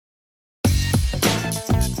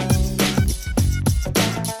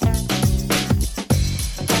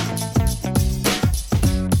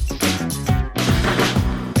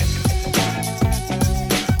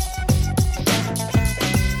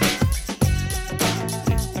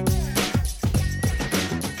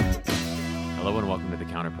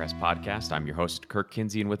podcast. I'm your host, Kirk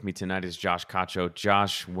Kinsey, and with me tonight is Josh Cacho.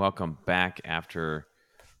 Josh, welcome back after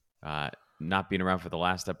not being around for the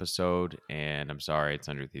last episode, and I'm sorry it's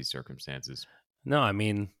under these circumstances. No, I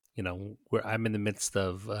mean, I'm in the midst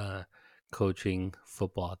of coaching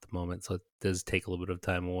football at the moment, so it does take a little bit of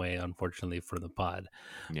time away, unfortunately, from the pod.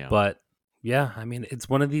 Yeah. But yeah, I mean, it's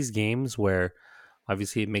one of these games where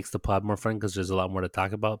obviously it makes the pod more fun because there's a lot more to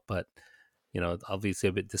talk about. But obviously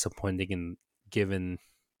a bit disappointing, and given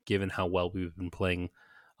how well we've been playing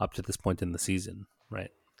up to this point in the season, right?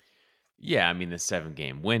 Yeah, I mean, the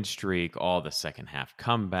 7-game win streak, all the second half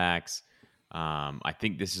comebacks. I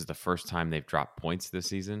think this is the first time they've dropped points this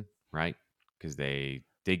season, right? Because they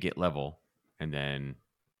did get level and then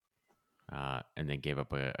gave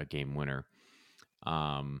up a game winner.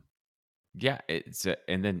 Yeah,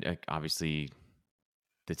 and then obviously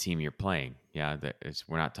the team you're playing. Yeah,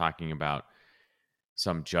 we're not talking about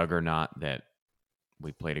some juggernaut that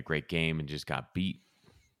we played a great game and just got beat.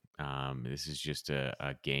 This is just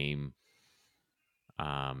a game.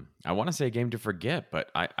 I want to say a game to forget, but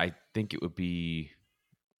I think it would be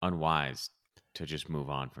unwise to just move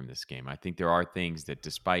on from this game. I think there are things that,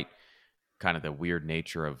 despite kind of the weird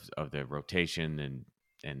nature of the rotation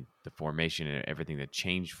and the formation and everything that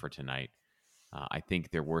changed for tonight, I think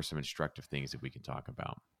there were some instructive things that we can talk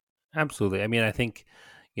about. Absolutely. I mean, I think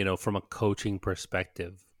from a coaching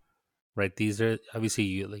perspective, right? These are obviously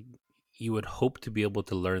you would hope to be able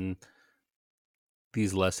to learn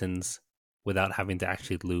these lessons without having to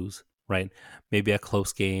actually lose, right? Maybe a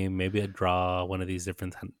close game, maybe a draw, one of these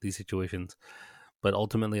situations. But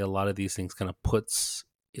ultimately, a lot of these things kind of puts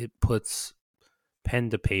pen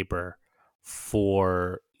to paper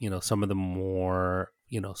for some of the more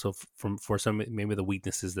so from for some maybe the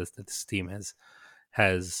weaknesses that this team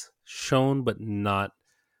has shown, but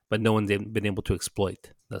no one's been able to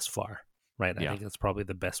exploit thus far, right? I Yeah. think that's probably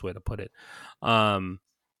the best way to put it.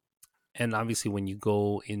 And obviously, when you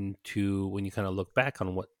kind of look back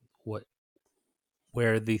on what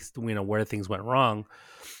where these where things went wrong,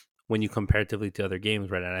 when you comparatively to other games,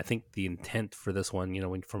 right? And I think the intent for this one,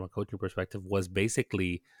 from a coaching perspective, was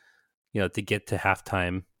basically to get to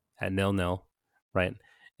halftime at 0-0, right?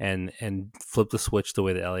 And flip the switch the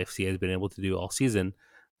way that LAFC has been able to do all season,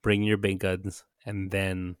 bring your big guns and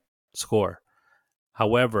then score.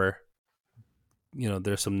 However,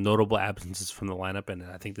 there's some notable absences from the lineup, and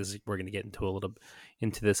I think we're going to get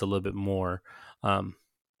into this a little bit more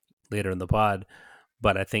later in the pod.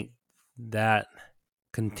 But I think that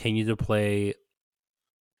continued to play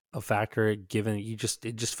a factor, given it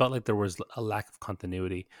just felt like there was a lack of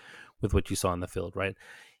continuity with what you saw on the field, right?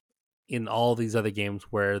 In all these other games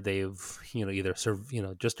where they've either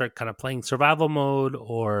just start kind of playing survival mode,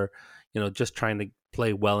 or just trying to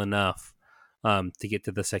play well enough to get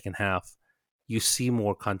to the second half, you see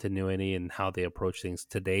more continuity in how they approach things.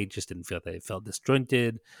 Today just didn't feel that. It felt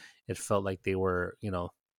disjointed. It felt like they were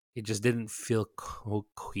it just didn't feel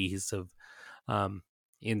cohesive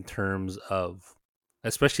in terms of,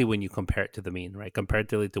 especially when you compare it to the mean, right?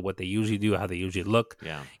 Comparatively to what they usually do, how they usually look,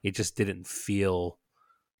 Yeah. it just didn't feel.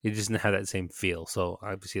 It just didn't have that same feel. So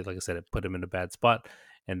obviously, like I said, it put him in a bad spot.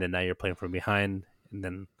 And then now you're playing from behind, and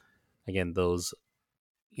then again, those,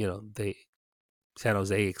 they San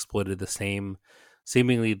Jose exploited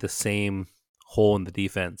seemingly the same hole in the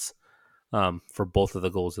defense for both of the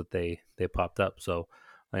goals that they popped up. So,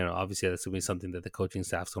 obviously that's gonna be something that the coaching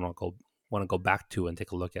staff's gonna want to go back to and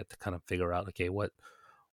take a look at to kind of figure out, okay, what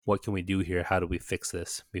can we do here? How do we fix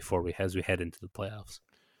this as we head into the playoffs?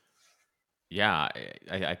 Yeah,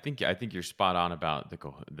 I think you're spot on about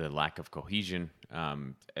the lack of cohesion. I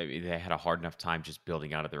mean, they had a hard enough time just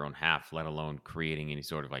building out of their own half, let alone creating any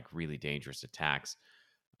sort of like really dangerous attacks.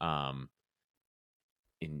 Um,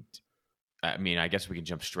 and I mean, I guess we can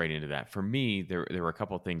jump straight into that. For me, there were a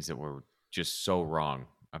couple of things that were just so wrong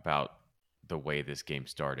about the way this game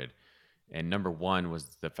started. And number one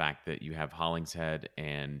was the fact that you have Hollingshead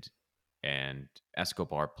and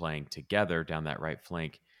Escobar playing together down that right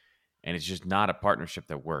flank, and it's just not a partnership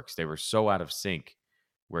that works. They were so out of sync,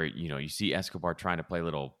 where you see Escobar trying to play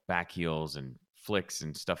little back heels and flicks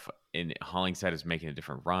and stuff, and Hollingshead is making a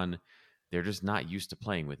different run. They're just not used to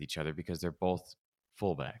playing with each other because they're both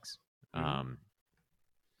fullbacks. Um,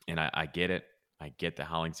 and I get it. I get that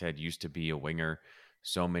Hollingshead used to be a winger.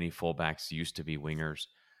 So many fullbacks used to be wingers.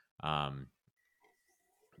 Um,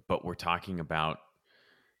 but we're talking about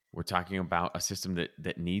a system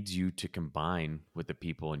that needs you to combine with the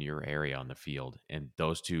people in your area on the field, and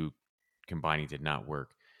those two combining did not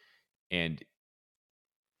work. And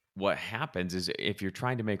what happens is, if you're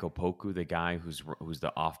trying to make Opoku the guy who's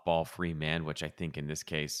the off-ball free man, which I think in this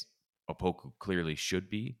case Opoku clearly should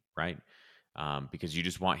be, right? Because you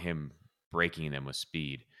just want him breaking them with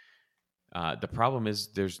speed. The problem is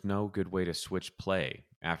there's no good way to switch play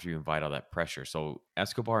after you invite all that pressure. So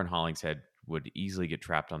Escobar and Hollingshead would easily get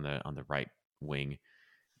trapped on the right wing,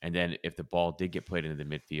 and then if the ball did get played into the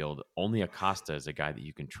midfield, only Acosta is a guy that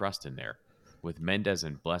you can trust in there. With Mendez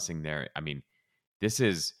and Blessing there, I mean, this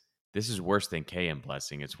is this is worse than K and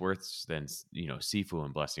Blessing. It's worse than Sifu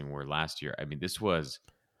and Blessing were last year. I mean, this was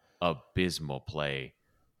abysmal play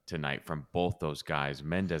tonight from both those guys,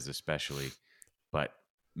 Mendez especially. But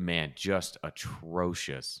man, just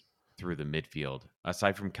atrocious through the midfield.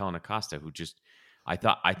 Aside from Kellen Acosta, who just I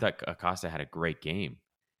thought Acosta had a great game.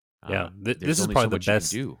 Yeah, There's this is only so probably the much you can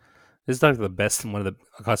best. do. This is like the best, one of the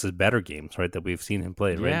Acosta's better games, right? That we've seen him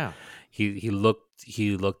play, right? Yeah, He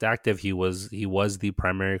looked active. He was the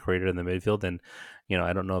primary creator in the midfield, and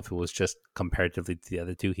I don't know if it was just comparatively to the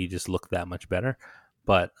other two, he just looked that much better.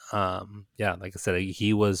 But yeah, like I said,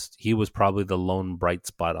 he was probably the lone bright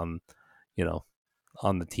spot you know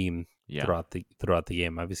on the team yeah, throughout the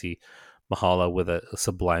game. Obviously, Mahala with a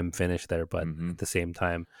sublime finish there, but hmm at the same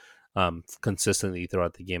time, consistently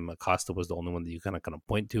throughout the game, Acosta was the only one that you kind of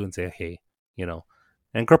point to and say, hey, you know.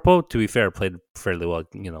 And Corpo, to be fair, played fairly well.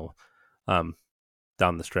 Um,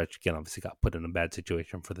 down the stretch again, obviously got put in a bad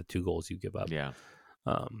situation for the 2 goals you give up. yeah,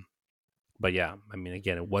 Um, but yeah, I mean,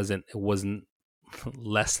 again, it wasn't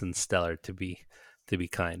less than stellar to be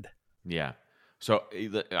kind. yeah. So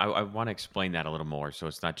I want to explain that a little more, so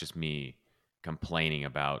it's not just me complaining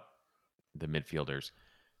about the midfielders.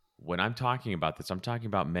 When I'm talking about this, I'm talking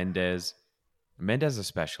about Mendez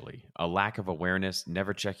especially, a lack of awareness,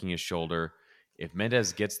 never checking his shoulder. If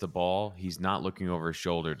Mendez gets the ball, he's not looking over his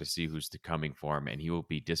shoulder to see who's coming for him, and he will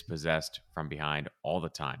be dispossessed from behind all the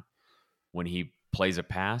time. When he plays a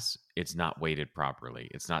pass, it's not weighted properly.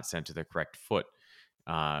 It's not sent to the correct foot.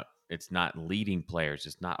 It's not leading players.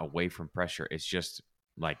 It's not away from pressure. It's just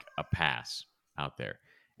like a pass out there.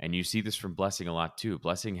 And you see this from Blessing a lot too.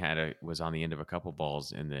 Blessing was on the end of a couple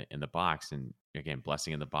balls in the box, and again,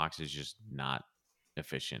 Blessing in the box is just not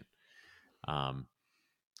efficient. Um,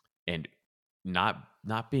 and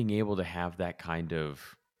not being able to have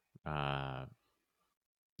uh,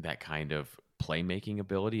 that kind of playmaking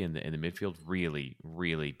ability in the midfield really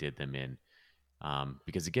really did them in,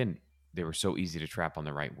 because again they were so easy to trap on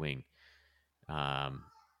the right wing. Um,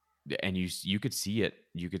 and you could see it.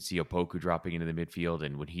 You could see Opoku dropping into the midfield,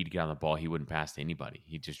 and when he'd get on the ball, he wouldn't pass to anybody.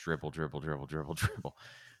 He'd just dribble, dribble, dribble, dribble, dribble.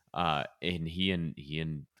 And he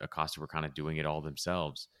and Acosta were kind of doing it all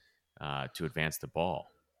themselves to advance the ball,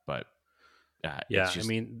 but it's Yeah, I just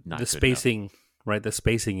mean the not good enough. spacing, right? The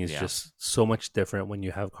spacing is Yeah, just so much different when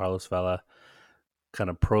you have Carlos Vela kind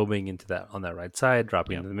of probing into that on that right side,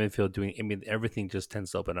 dropping yeah, into the midfield, doing. I mean, everything just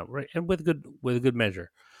tends to open up, right? And with a good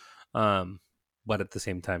measure. Um, but at the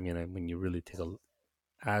same time, when you really take a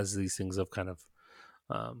as these things have kind of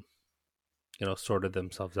um, sorted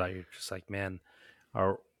themselves out, you're just like, man,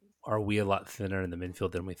 are are we a lot thinner in the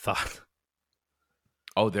midfield than we thought?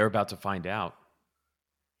 oh, they're about to find out.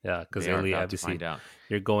 Yeah, because They are Ilya, about to obviously, find out.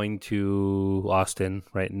 you're going to Austin,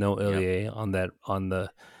 right? No Yep. Ilya on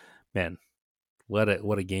the man. What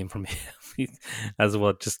a game from him as well.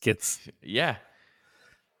 It just gets Yeah,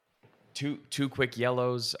 two quick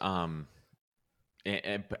yellows. And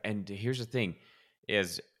here's the thing: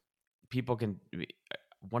 is people can.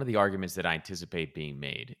 One of the arguments that I anticipate being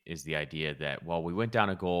made is the idea that, well, we went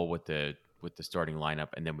down a goal with the starting lineup,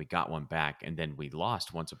 and then we got one back, and then we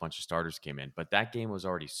lost once a bunch of starters came in. But that game was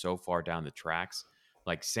already so far down the tracks.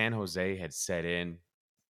 Like San Jose had set in,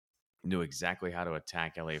 knew exactly how to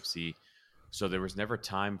attack LAFC. So there was never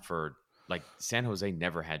time for, like, San Jose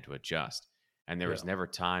never had to adjust, and there yeah was never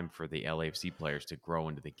time for the LAFC players to grow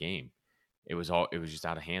into the game. It was just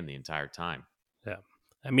out of hand the entire time. yeah.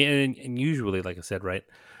 I mean, and usually, like I said, right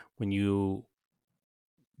when you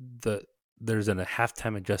the there's a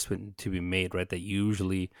halftime adjustment to be made, right? That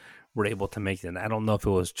usually we're able to make it. And I don't know if it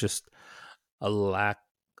was just a lack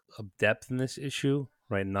of depth in this issue,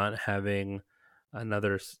 right? Not having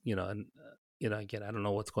another, again, I don't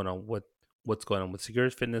know what's going on with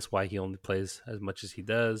Segura's fitness, why he only plays as much as he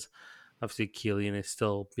does. Obviously, Keelan is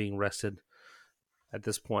still being rested at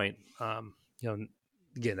this point.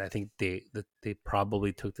 Again, I think they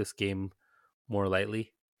probably took this game more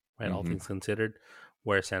lightly, right? All Hmm. things considered,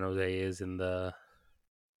 where San Jose is in the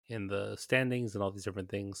standings and all these different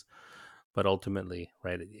things. But ultimately,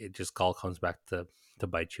 right, it just all comes back to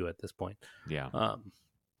bite you at this point. Yeah. Um,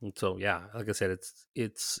 and so yeah, like I said,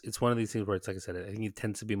 it's one of these things where it's like I said, I think it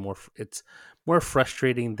tends to be it's more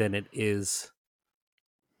frustrating than it is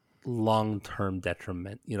long term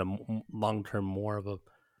detriment. Long term more of a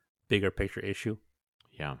bigger picture issue,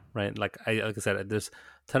 Yeah. right? Like I said, there's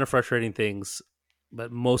a ton of frustrating things,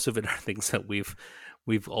 but most of it are things that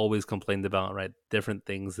we've always complained about, right? Different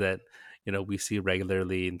things that we see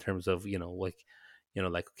regularly in terms of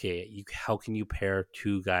like okay, how can you pair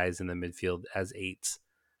two guys in the midfield as eights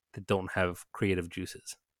that don't have creative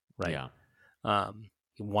juices, right? Yeah. Um,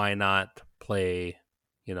 why not play,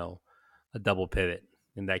 you know, a double pivot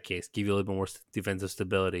in that case? Give you a little bit more defensive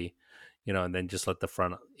stability, and then just let the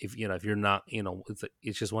front. If you're not,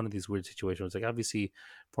 it's just one of these weird situations. It's like obviously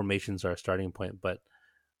formations are a starting point, but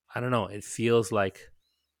I don't know. It feels like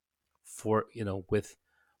with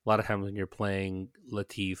a lot of times when you're playing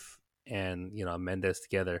Latif and Mendes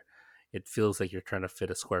together, it feels like you're trying to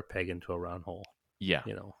fit a square peg into a round hole. Yeah.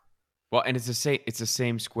 You know, Well, and it's the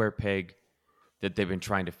same square peg that they've been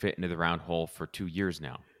trying to fit into the round hole for 2 years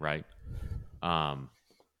now, right? Um,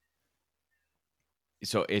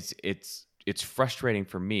 so it's frustrating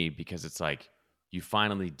for me because it's like you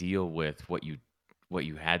finally deal with what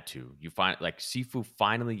you had to. You find like Sifu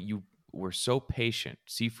finally you were so patient.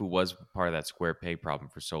 Sifu was part of that square peg problem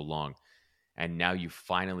for so long, and now you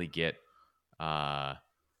finally get uh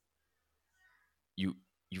you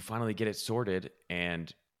you finally get it sorted,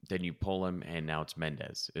 and then you pull him, and now it's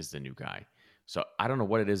Mendez is the new guy. So I don't know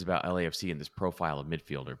what it is about LAFC and this profile of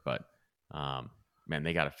midfielder, but man,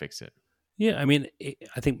 they got to fix it. yeah. I mean,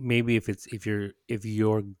 I think maybe if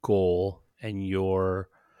your goal and your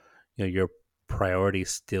priority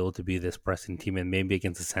is still to be this pressing team, and maybe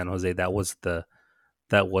against the San Jose, that was the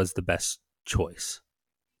best choice.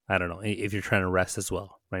 I don't know if you're trying to rest as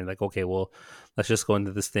well, right? Like, okay, well, let's just go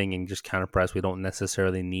into this thing and just counter press. We don't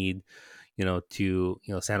necessarily need,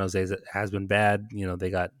 San Jose has been bad. They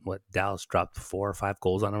got what Dallas dropped 4 or 5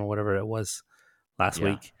 goals on them or whatever it was last Yeah,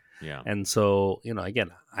 week, yeah, and so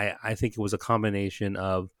again, I think it was a combination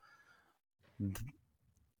of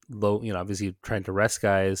low, obviously trying to rest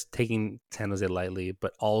guys, taking San Jose lightly,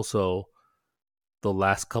 but also the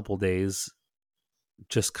last couple days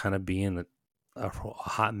just kind of being a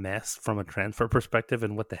hot mess from a transfer perspective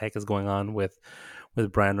and what the heck is going on with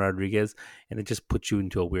Brian Rodriguez, and it just puts you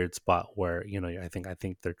into a weird spot where I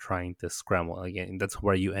think they're trying to scramble again. And that's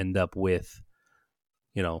where you end up with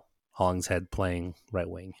Hollingshead playing right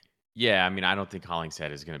wing. yeah. I mean, I don't think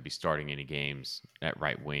Hollingshead is going to be starting any games at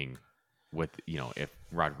right wing with if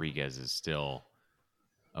Rodriguez is still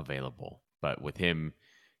available. But with him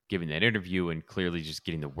giving that interview and clearly just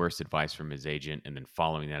getting the worst advice from his agent and then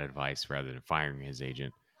following that advice rather than firing his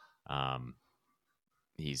agent, um,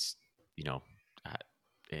 he's you know uh,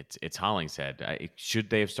 it's Hollingshead. Should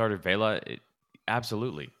they have started Vela?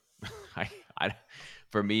 Absolutely. I, I,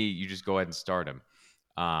 for me, you just go ahead and start him.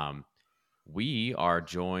 Um, we are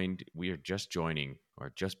joined. We are just joining,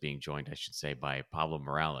 or just being joined, I should say, by Pablo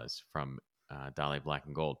Morales from Dale Black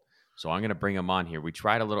and Gold. So I'm going to bring him on here. We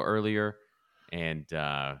tried a little earlier and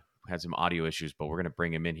had some audio issues, but we're going to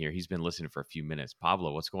bring him in here. He's been listening for a few minutes.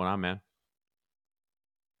 Pablo, what's going on, man?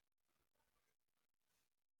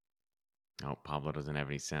 Oh, Pablo doesn't have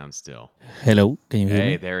any sound still. Hello, can you hear Hey,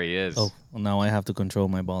 me? there he Oh, is. now I have to control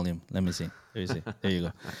my volume. Let me see. There you see. There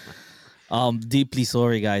you go. Deeply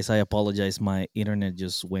sorry, guys. I apologize. My internet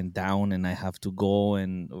just went down, and I have to go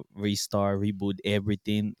and restart, reboot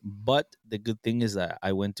everything. But the good thing is that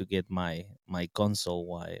I went to get my console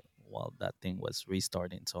while that thing was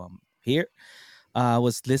restarting. So I'm here. I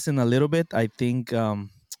was listening a little bit. I think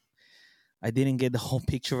I didn't get the whole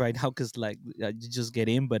picture right now because like I just get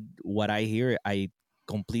in. But what I hear, I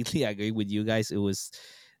completely agree with you guys. It was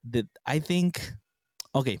that I think.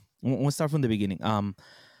 Okay, we'll start from the beginning.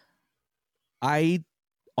 I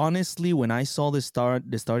honestly, when I saw the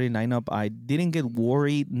starting lineup, I didn't get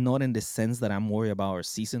worried. Not in the sense that I'm worried about our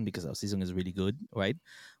season because our season is really good, right?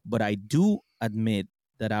 But I do admit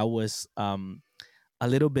that I was a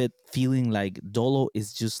little bit feeling like Dolo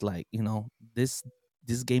is just like this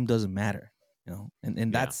game doesn't matter,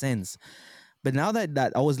 in that Yeah. sense. But now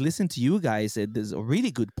that I was listening to you guys, there's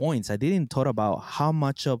really good points. I didn't thought about how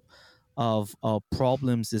much of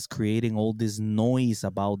problems is creating all this noise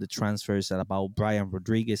about the transfers and about Brian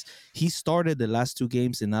Rodriguez. He started the last 2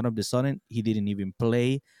 games, and out of the sudden, he didn't even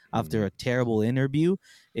play after Hmm. a terrible interview.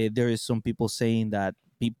 There is some people saying that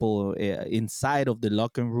people inside of the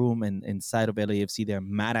locker room and inside of LAFC, they're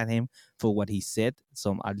mad at him for what he said.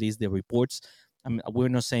 Some, at least the reports. I mean, we're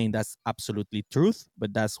not saying that's absolutely truth,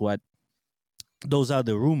 but that's what those are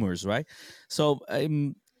the rumors, right? So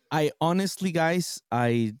I honestly, guys,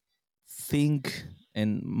 I think,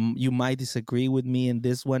 and you might disagree with me in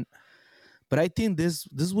this one, but I think this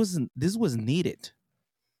was needed.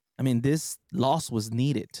 I mean, this loss was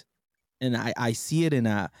needed, and I see it in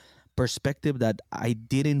a perspective that I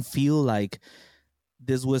didn't feel like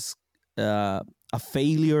this was a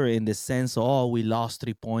failure in the sense, oh, we lost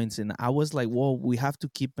 3 points. And I was like, well, we have to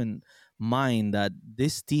keep in mind that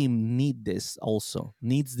this team needs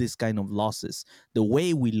this kind of losses. The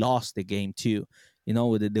way we lost the game too,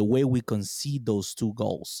 the way we concede those 2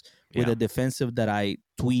 goals with Yeah. a defensive that I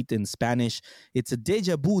tweet in Spanish, it's a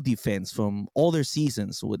deja vu defense from other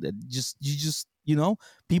seasons. With it,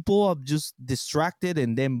 people are just distracted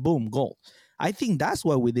and then boom, goal. I think that's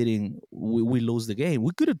why we lose the game.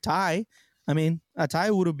 We could have tied. I mean, a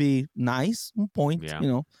tie would be nice, 1 point,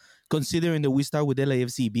 Yeah. considering that we start with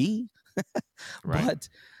LAFCB. Right.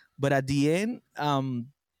 But at the end,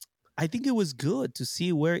 I think it was good to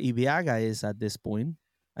see where Ibiaga is at this point.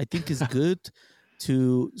 I think it's good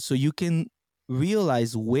so you can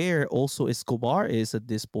realize where also Escobar is at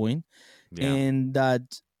this point, Yeah. and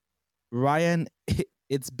that Ryan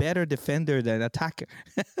it's better defender than attacker.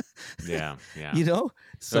 Yeah. Yeah. There's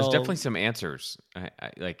So definitely some answers.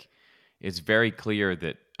 Like, it's very clear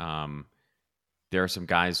that there are some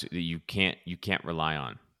guys that you can't rely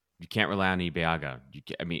on. You can't rely on Ibeaga.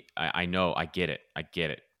 I mean, I know, I get it.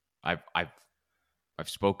 I've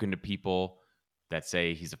spoken to people that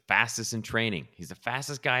say he's the fastest in training. He's the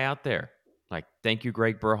fastest guy out there. Like, thank you,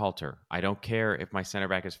 Greg Berhalter. I don't care if my center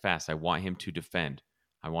back is fast. I want him to defend.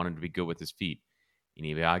 I want him to be good with his feet. And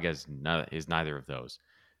Ibeaga is neither of those.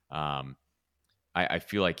 I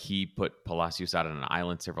feel like he put Palacios out on an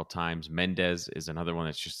island several times. Mendez is another one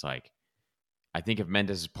that's just like, I think if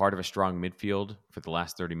Mendez is part of a strong midfield for the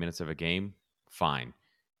last 30 minutes of a game, fine.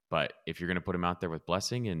 But if you're going to put him out there with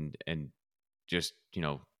Blessing and just,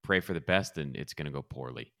 pray for the best, then it's going to go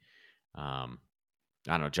poorly. I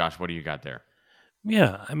don't know. Josh, what do you got there?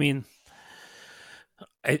 Yeah, I mean,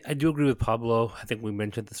 I do agree with Pablo. I think we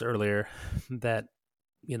mentioned this earlier that,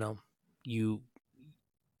 you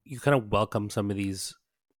kind of welcome some of these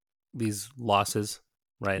losses,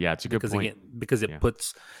 right? Yeah, it's a good point. Because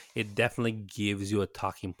it definitely gives you a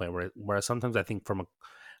talking point. Whereas sometimes I think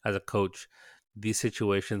as a coach, these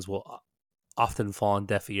situations will often fall on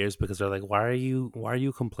deaf ears because they're like, why are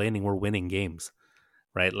you complaining? We're winning games,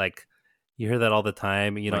 right? Like, you hear that all the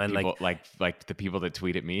time, Like and people, like the people that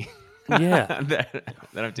tweet at me. Yeah. that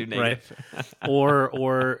I'm too negative. Right.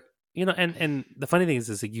 or and the funny thing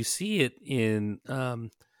is like you see it in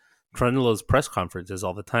Tronilo's press conferences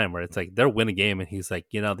all the time, where it's like they'll win a game and he's like,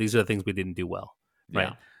 these are the things we didn't do well,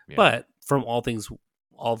 right? Yeah. But from all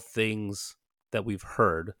things that we've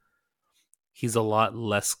heard, he's a lot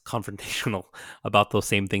less confrontational about those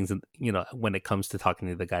same things, when it comes to talking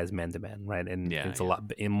to the guys man to man, right? And it's a lot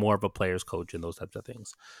more of a player's coach and those types of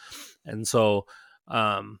things. And so,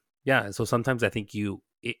 so sometimes I think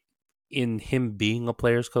in him being a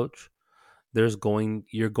player's coach,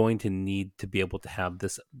 you're going to need to be able to have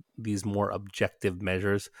these more objective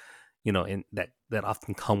measures, in that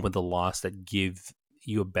often come with the loss that give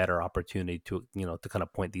you a better opportunity to to kind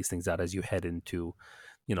of point these things out as you head into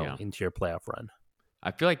into your playoff run.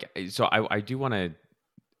 I feel like, so I do want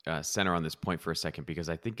to center on this point for a second, because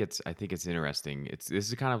I think it's interesting. This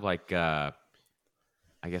is kind of like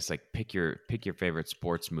I guess like pick your favorite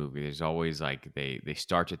sports movie. There's always like they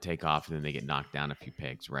start to take off and then they get knocked down a few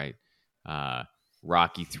pegs, right?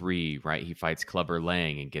 Rocky 3, right? He fights Clubber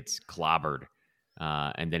Lang and gets clobbered,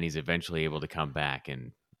 and then he's eventually able to come back.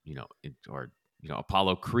 And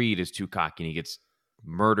Apollo Creed is too cocky and he gets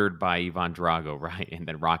murdered by Ivan Drago, right? And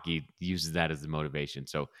then Rocky uses that as the motivation.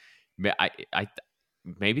 So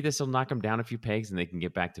maybe this will knock them down a few pegs and they can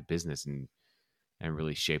get back to business and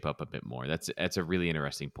really shape up a bit more. That's a really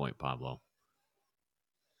interesting point, Pablo.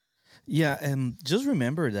 Yeah, and just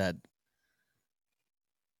remember that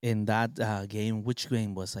in that game, which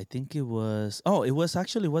game was? I think it was. Oh, it was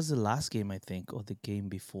the last game, I think, or the game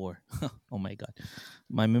before. Oh my god,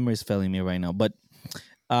 my memory is failing me right now. But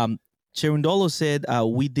Cherundolo said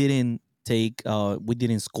we didn't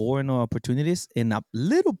score no opportunities, and a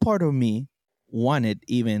little part of me wanted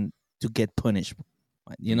even to get punished,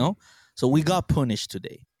 So we got punished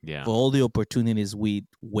today for all the opportunities we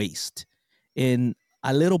waste. And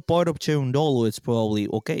a little part of Cherundolo is probably,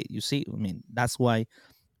 okay, you see, I mean, that's why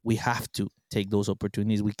we have to take those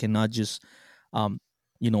opportunities. We cannot just,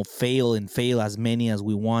 fail as many as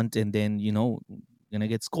we want and then, gonna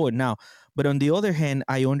get scored. Now, but on the other hand,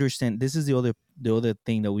 I understand this is the other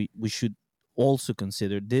thing that we should also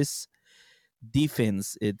consider. This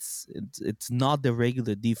defense, it's not the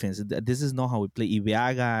regular defense. This is not how we play.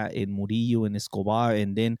 Ibeaga and Murillo and Escobar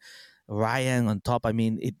and then Ryan on top. I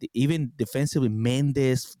mean, even defensively,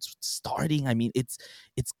 Mendes starting. I mean, it's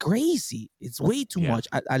crazy. It's way too much.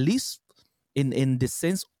 At least in the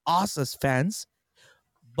sense, us as fans,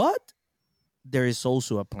 But there is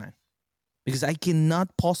also a plan, because I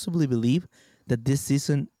cannot possibly believe that this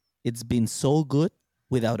season it's been so good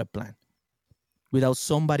without a plan, without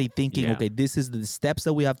somebody thinking, Yeah. okay, this is the steps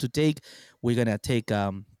that we have to take. We're gonna take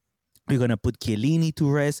we're gonna put Chiellini to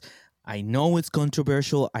rest. I know it's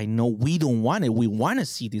controversial. I know we don't want it. We want to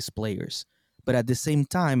see these players, but at the same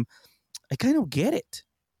time, I kind of get it.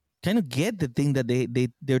 Kind of get the thing that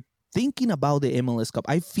they're thinking about the MLS Cup.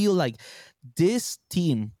 I feel like this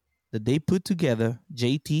team that they put together,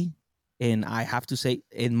 JT, and I have to say,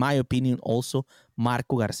 in my opinion, also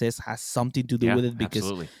Marco Garces has something to do Yeah, with it, because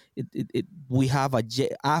absolutely. we have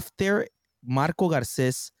after Marco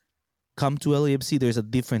Garces come to LAFC, there's a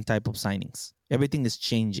different type of signings. Everything is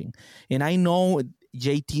changing, and I know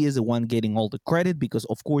JT is the one getting all the credit because,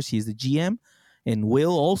 of course, he's the GM, and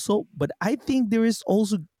Will also. But I think there is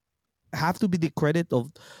also have to be the credit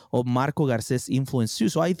of Marco Garces' influence too.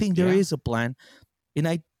 So I think there Yeah. is a plan, and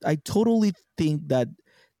I totally think that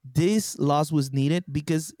this loss was needed,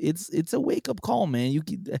 because it's a wake up call, man.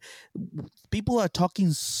 People are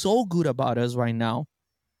talking so good about us right now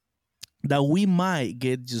that we might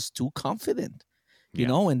get just too confident,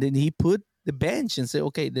 Yeah. and then he put the bench and say,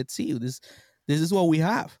 okay, let's see, this is what we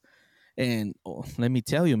have. And let me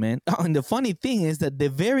tell you, man. And the funny thing is that the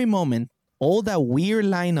very moment all that weird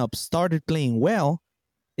lineup started playing well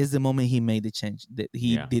is the moment he made the change. That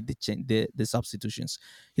he Yeah. did the change, the substitutions.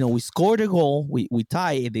 We scored a goal, we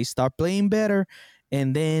tie, and they start playing better.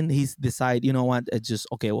 And then he's decide, you know what, just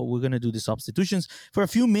okay, well, we're gonna do the substitutions for a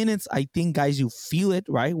few minutes. I think, guys, you feel it,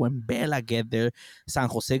 right? When Bella get there, San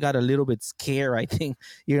Jose got a little bit scared, I think,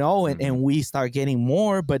 Hmm. and we start getting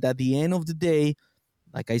more. But at the end of the day,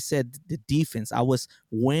 like I said, the defense.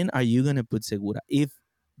 When are you gonna put Segura? If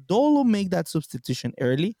Dolo make that substitution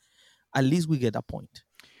early, at least we get a point.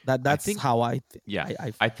 I That's think, how yeah,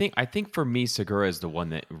 I I think for me, Segura is the one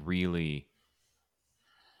that really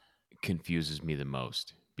confuses me the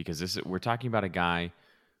most, because we're talking about a guy,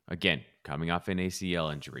 again, coming off an ACL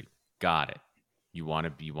injury. Got it. You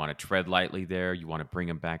want to tread lightly there. You want to bring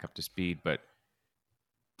him back up to speed, but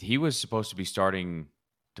he was supposed to be starting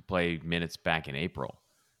to play minutes back in April,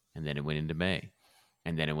 and then it went into May,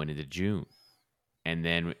 and then it went into June, and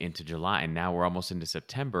then into July, and now we're almost into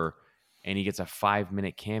September, and he gets a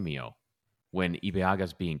 5-minute cameo when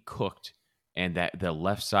Ibeaga's being cooked, and that the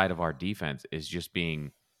left side of our defense is just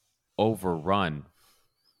being overrun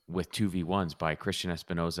with 2v1s by Christian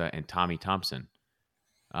Espinoza and Tommy Thompson.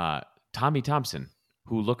 Tommy Thompson,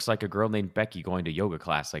 who looks like a girl named Becky going to yoga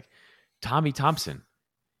class, like Tommy Thompson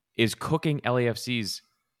is cooking LAFC's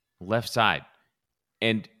left side,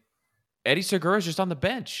 and Eddie Segura is just on the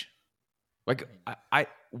bench. Like,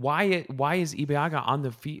 why is Ibeaga on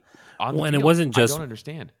the feet on the Well, and it field? wasn't I just, don't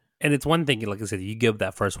understand. and it's one thing, like I said, you give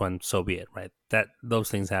that first one, so be it, right? That those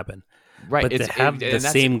things happen, Right, but to have the and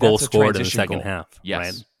that's same goal that's a scored in the transition second goal. half, right?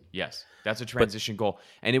 Yes, yes, that's a But transition goal,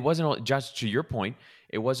 and it wasn't just to your point.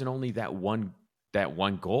 It wasn't only that one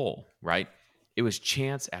goal, right? It was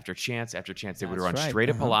chance after chance after chance. They would That's run right. straight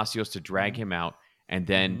at Uh-huh. Palacios to drag him out, and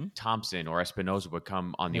then Mm-hmm. Thompson or Espinoza would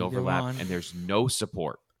come on the Make the overlap, run. and there's no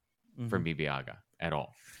support Mm-hmm. from Bibiaga at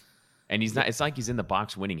all. And he's Yeah. not. It's like he's in the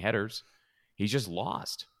box winning headers. He's just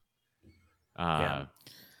lost. yeah, Uh,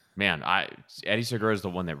 man, Eddie Segura is the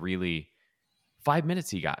one that really 5 minutes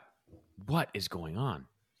he got. What is going on?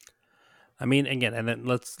 I mean, again, and then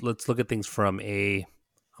let's look at things from a.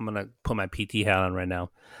 I'm gonna put my PT hat on right now.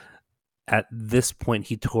 At this point,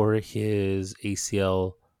 he tore his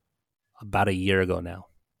ACL about a year ago now,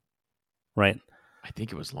 right? I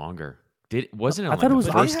think it was longer. Wasn't it I like thought it the was.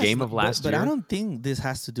 But it first has, game of last but I year? don't think this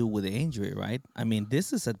has to do with the injury, right? I mean,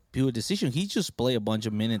 this is a pure decision. He just played a bunch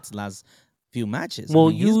of minutes last few matches. I Well,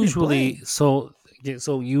 mean, he's been usually, playing.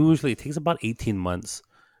 so usually it takes about 18 months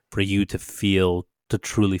for you to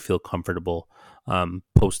truly feel comfortable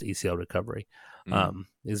post ACL recovery. Mm,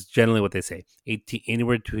 Is generally what they say. 18,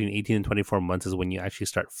 anywhere between 18 and 24 months is when you actually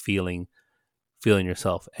start feeling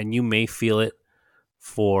yourself, and you may feel it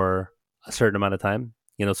for a certain amount of time.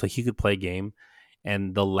 So he could play a game,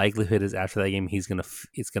 and the likelihood is after that game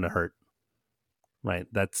it's gonna hurt. Right.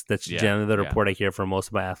 That's yeah, generally the yeah, report I hear from most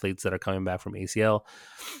of my athletes that are coming back from ACL,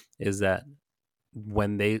 is that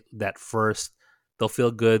when that first, they'll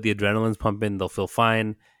feel good, the adrenaline's pumping, they'll feel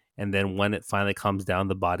fine, and then when it finally comes down,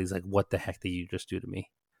 the body's like, "What the heck did you just do to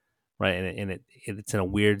me?" Right, and it's in a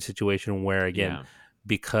weird situation where, again, yeah,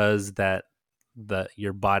 because that the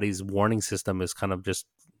your body's warning system is kind of just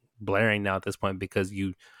blaring now at this point, because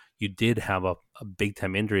you did have a big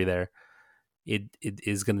time injury there. It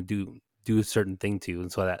is going to do a certain thing to you.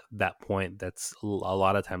 And so at that point, that's a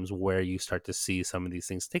lot of times where you start to see some of these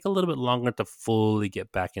things take a little bit longer to fully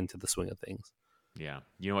get back into the swing of things. Yeah.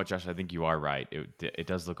 You know what, Josh? I think you are right. It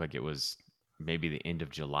does look like it was maybe the end of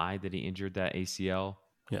July that he injured that ACL.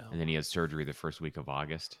 Yeah. And then he had surgery the first week of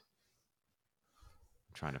August.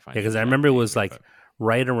 I'm trying to find Yeah, the because I exact remember it date was here, like but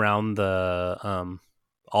right around the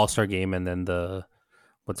All-Star game, and then the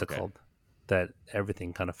what's it okay. called? That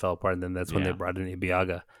everything kind of fell apart, and then that's when they Yeah. brought in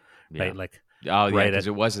Ibiaga, Yeah. right? Like Oh, yeah, right because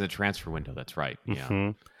at it was in the transfer window. That's right.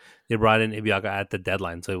 Yeah. they brought in Ibiaga at the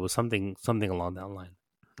deadline, so it was something along that line.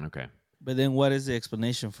 Okay. But then, what is the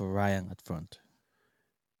explanation for Ryan at front?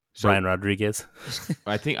 So Brian Rodriguez.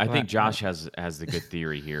 I think Right, Josh has the good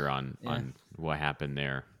theory here on Yeah. what happened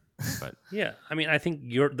there. But Yeah, I mean, I think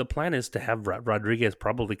the plan is to have Rodriguez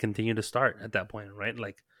probably continue to start at that point, right?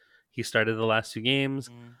 Like he started the last 2 games,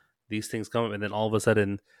 these things come, and then all of a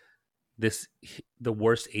sudden, the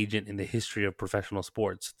worst agent in the history of professional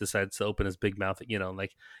sports decides to open his big mouth,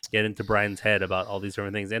 like get into Brian's head about all these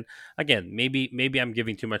different things. And again, maybe I'm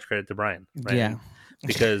giving too much credit to Brian, right? Yeah. And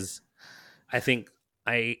because I think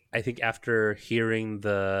I think after hearing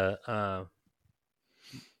the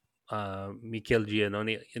Mikel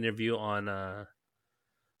Giannone interview on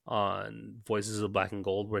Voices of Black and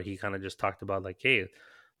Gold, where he kind of just talked about like, hey,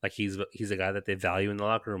 like he's a guy that they value in the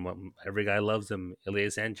locker room. Every guy loves him.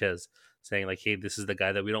 Elias Sanchez saying like, hey, this is the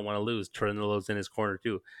guy that we don't want to lose. Tornillo's in his corner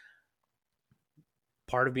too.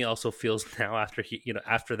 Part of me also feels now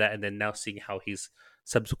after that, and then now seeing how he's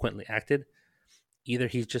subsequently acted, either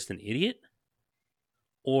he's just an idiot,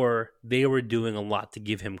 or they were doing a lot to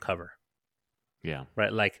give him cover. yeah.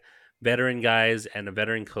 Right? Like veteran guys and a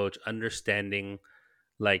veteran coach understanding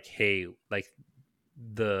like, hey, like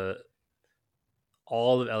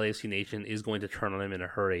all of LAFC Nation is going to turn on him in a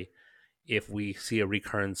hurry if we see a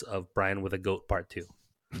recurrence of Brian with a goat part 2.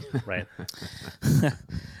 Right?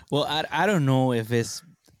 Well, I don't know if it's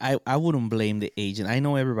I wouldn't blame the agent. I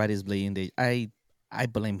know everybody's blaming I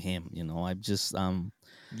blame him. I just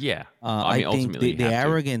Yeah. I mean, think ultimately, the you have to.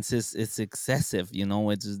 arrogance is excessive.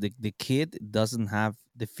 It's just the kid doesn't have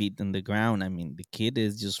the feet on the ground. I mean, the kid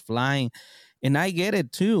is just flying, and I get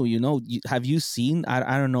it too. Have you seen?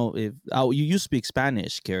 I don't know if you speak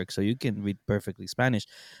Spanish, Kirk, so you can read perfectly Spanish.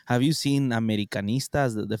 Have you seen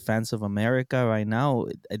Americanistas, the fans of America right now?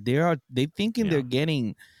 They thinking Yeah. they're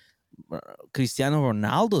getting Cristiano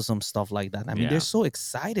Ronaldo, some stuff like that. I mean, they're Yeah. so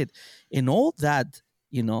excited, and all that,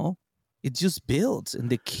 you know, it just builds. And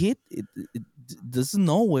the kid it doesn't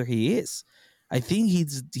know where he is. I think he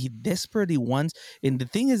desperately wants, and the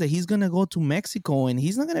thing is that he's gonna go to Mexico, and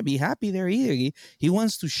he's not gonna be happy there either. He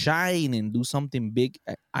wants to shine and do something big.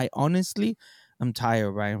 I honestly, I'm tired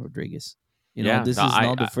of Ryan Rodriguez. Yeah. This No, is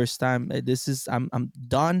not the first time. This is I'm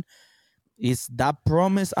done. It's that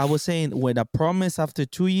promise I was saying. When a promise after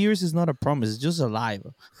 2 years is not a promise, it's just a lie.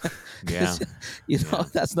 yeah. Yeah.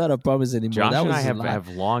 That's not a promise anymore. Josh That and I was a have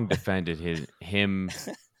lie. long defended him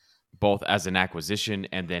both as an acquisition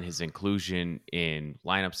and then his inclusion in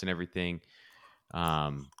lineups and everything.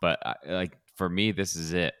 But like for me, this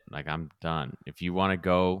is it. Like I'm done. If you want to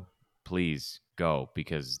go, please go,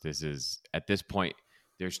 because this is at this point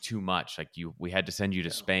there's too much. Like we had to send you to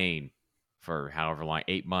Spain for however long,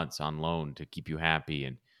 8 months on loan to keep you happy,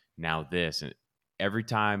 and now this. And every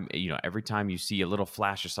time you see a little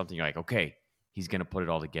flash or something, you're like, okay, he's gonna put it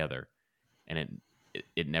all together, and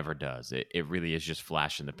it never does. It really is just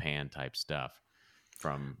flash in the pan type stuff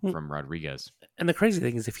from Rodriguez. And the crazy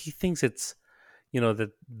thing is, if he thinks it's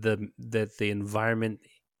that the environment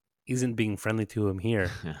isn't being friendly to him here,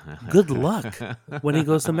 good luck when he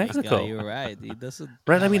goes to Oh my Mexico. God, you're right. He doesn't.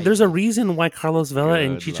 Right? I mean, there's a reason why Carlos Vela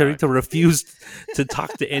and Good Chicharito luck. refused to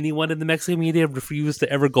talk to anyone in the Mexican media, refused to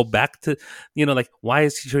ever go back to, like, why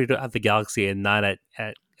is Chicharito at the Galaxy and not at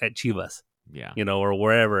Chivas, Yeah. or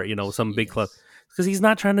wherever, some big club? Yes. Because he's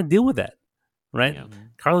not trying to deal with that, right? Yeah.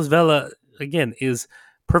 Carlos Vela, again, is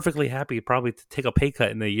perfectly happy probably to take a pay cut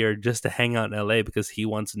in a year just to hang out in LA because he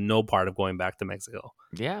wants no part of going back to Mexico.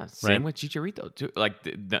 Yeah, same with Chicharito too. Like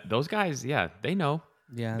those guys, yeah, they know.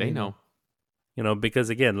 Yeah, They know. Because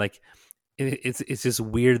again, like it's this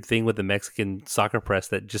weird thing with the Mexican soccer press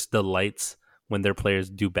that just delights when their players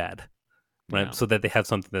do bad, right? Yeah. So that they have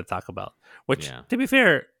something to talk about. Which, Yeah. to be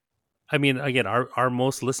fair, I mean, again, our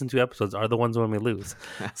most listened to episodes are the ones when we lose.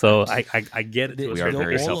 So I get it. To a We are certain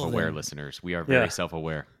very degree. all of self-aware, them. listeners. We are very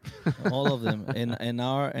self-aware. All of them, and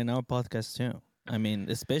our podcast too. I mean,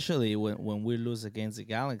 especially when we lose against the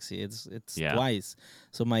Galaxy, it's Yeah, twice.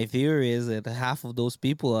 So my theory is that half of those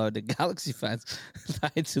people are the Galaxy fans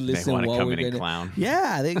trying to they listen want to what come we're in and gonna. clown.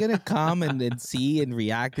 Yeah, they're gonna come and see and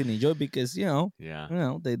react and enjoy because Yeah,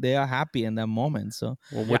 they are happy in that moment. So,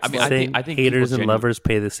 Well, yeah. I what's the mean, but saying? I think people Haters and genuinely. lovers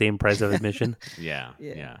pay the same price of admission. Yeah,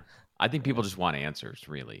 yeah, yeah. I think yeah, people just want answers.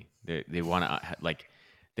 Really, they want to like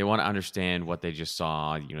they want to understand what they just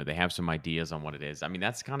saw. They have some ideas on what it is. I mean,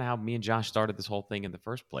 that's kind of how me and Josh started this whole thing in the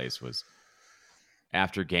first place. Was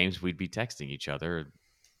after games, we'd be texting each other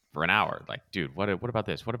for an hour, like, dude, what about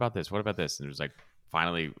this? What about this? What about this? And it was like,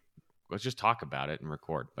 finally, let's just talk about it and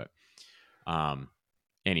record. But um,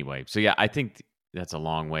 anyway, so yeah, I think that's a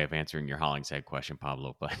long way of answering your Hollingshead question,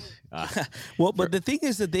 Pablo. But well, for, but the thing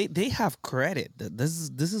is that they have credit. This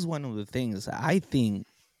is one of the things I think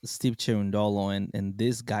Steve Cherundolo and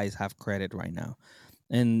these guys have credit right now.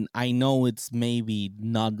 And I know it's maybe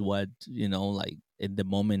not what like in the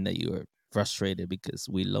moment that you're frustrated because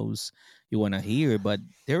we lose, you want to hear, but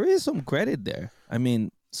there is some credit there. I mean,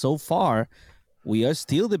 so far we are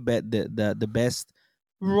still the best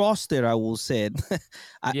roster, I will say.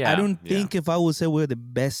 I yeah, don't yeah. think if I would say we're the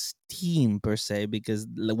best team per se, because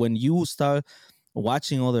when you start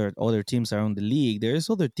watching other teams around the league, there's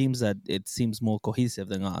other teams that it seems more cohesive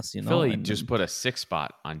than us, Philly and, just put a 6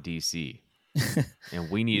 spot on DC, and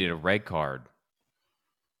we needed a red card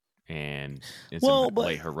and some well, but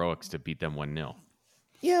late heroics to beat them 1-0.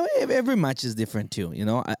 yeah, every match is different too.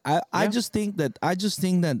 I Yeah. just think that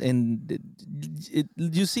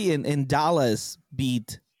you see in Dallas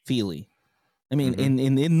beat Philly. I mean,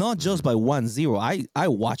 Mm-hmm. in not Mm-hmm. just by 1-0. I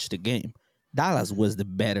watched the game. Dallas was the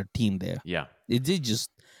better team there. Yeah. It did just,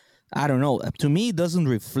 I don't know. To me, it doesn't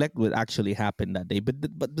reflect what actually happened that day.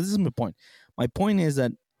 But this is my point. My point is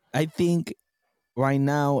that I think right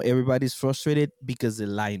now everybody's frustrated because the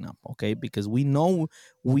lineup. Okay, because we know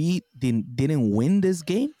we didn't win this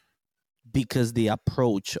game because the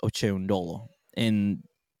approach of Cherundolo. And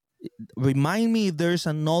remind me if there's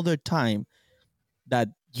another time that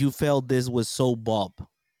you felt this was so Bob.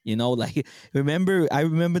 Like I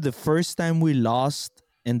remember the first time we lost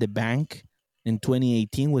in the bank in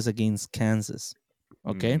 2018 was against Kansas.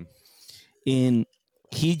 Okay. Mm-hmm. And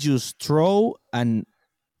he just throw and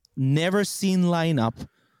never seen lineup,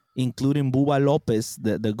 including Buba Lopez,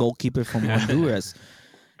 the goalkeeper from Honduras.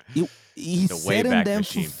 He The setting Wayback them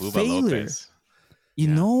for Machine, Buba failure. Lopez. you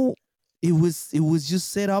Yeah. know it was just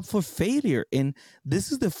set up for failure, and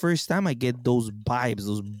this is the first time I get those vibes,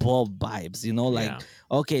 those Bob vibes, like, Yeah.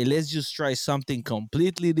 okay, let's just try something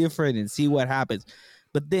completely different and see what happens.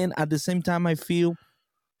 But then at the same time I feel,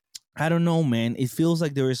 I don't know, man, it feels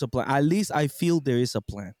like there is a plan. At least I feel there is a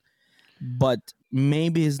plan, but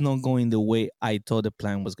maybe it's not going the way I thought the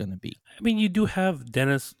plan was going to be. I mean, you do have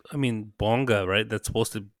Dennis. I mean, Bonga, right? That's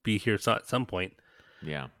supposed to be here at some point,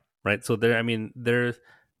 Yeah. right? So there. I mean, there's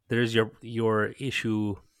your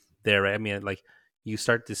issue there, right? I mean, like you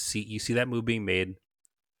see that move being made.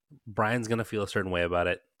 Brian's gonna feel a certain way about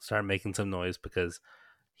it. Start making some noise because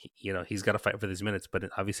he's got to fight for these minutes. But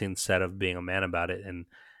obviously, instead of being a man about it and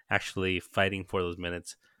actually fighting for those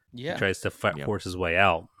minutes, he Yeah. tries to Yep. force his way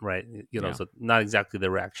out, right? Yeah. So not exactly the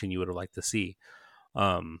reaction you would have liked to see.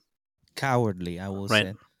 Um, Cowardly, I will right.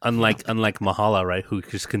 say. Unlike Mahala, right, who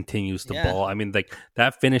just continues to Yeah. ball. I mean, like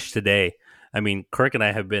that finish today. I mean, Kirk and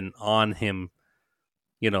I have been on him,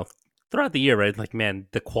 you know, throughout the year, right? Like, man,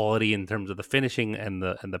 the quality in terms of the finishing and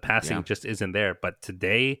the Yeah. passing just isn't there. But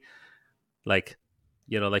today, like,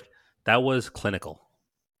 like that was clinical,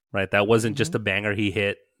 right? That wasn't Hmm. just a banger he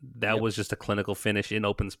hit. That Yep. was just a clinical finish in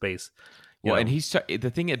open space. You Well, and know, the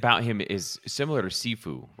thing about him is similar to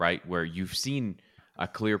Sifu, right? Where you've seen a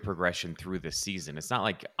clear progression through the season. It's not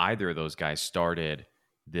like either of those guys started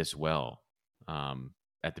this well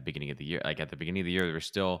at the beginning of the year. Like at the beginning of the year, there was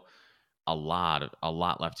still a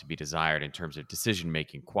lot left to be desired in terms of decision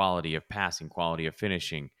making, quality of passing, quality of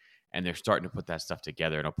finishing, and they're starting to put that stuff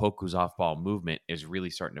together. And Opoku's off ball movement is really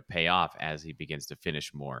starting to pay off as he begins to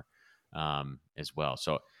finish more as well.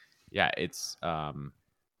 So, yeah, it's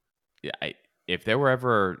yeah. If there were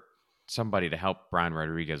ever somebody to help Brian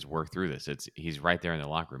Rodriguez work through this, he's right there in the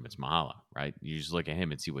locker room. It's Mahala, right? You just look at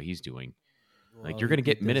him and see what he's doing. Like Well, you're going to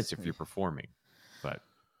he get minutes does. if you're performing, but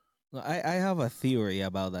No, I have a theory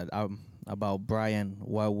about that. About Brian,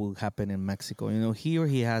 what will happen in Mexico. Here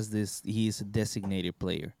he has this. He's a designated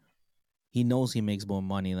player. He knows he makes more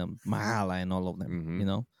money than Mahala and all of them.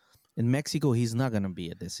 mm-hmm. In Mexico, he's not gonna be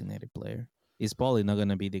a designated player. He's probably not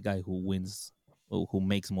gonna be the guy who wins or who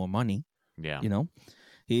makes more money. Yeah, You know,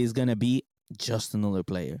 he is gonna be just another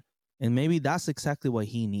player, and maybe that's exactly what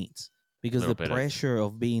he needs. A because little the bit of pressure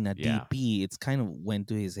of being a yeah. DP, it's kind of went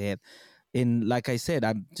to his head. And like I said,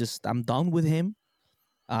 I'm done with him.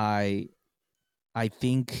 I I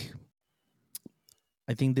think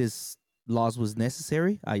I think this loss was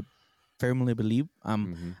necessary. I firmly believe.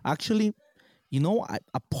 Hmm. Actually,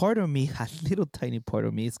 a part of me, a little tiny part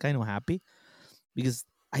of me, is kind of happy because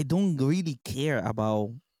I don't really care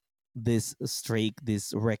about this streak,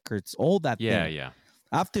 these records, all that Yeah, thing. yeah,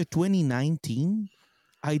 After 2019,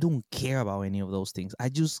 I don't care about any of those things. I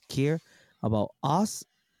just care about us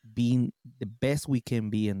being the best we can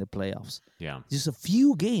be in the playoffs. yeah. Just a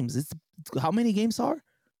few games. It's how many games are?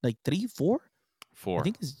 Like three, four? I Four,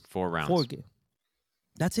 think it's four four rounds. games.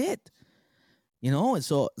 That's it. And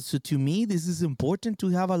so to me, this is important to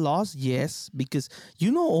have a loss, yes, because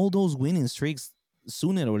all those winning streaks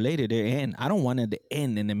sooner or later they end. I don't want it to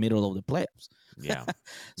end in the middle of the playoffs. Yeah,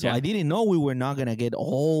 So yeah, I didn't know we were not gonna get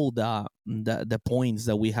all the points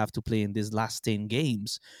that we have to play in these last 10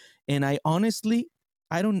 games. And I honestly,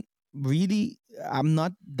 I don't really, I'm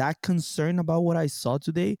not that concerned about what I saw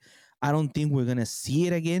today. I don't think we're gonna see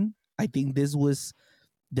it again. I think this was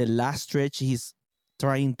the last stretch he's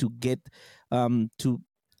trying to get to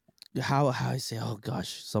how I say, oh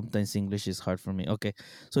gosh, sometimes English is hard for me. Okay.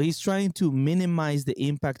 So he's trying to minimize the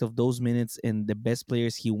impact of those minutes and the best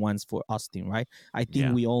players he wants for Austin, right? I think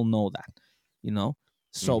yeah. we all know that, you know.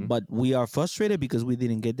 So Hmm. but we are frustrated because we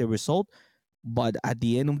didn't get the result. But at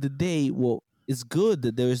the end of the day, well, it's good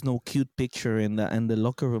that there is no cute picture in the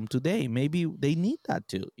locker room today. Maybe they need that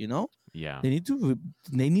too. Yeah, They need to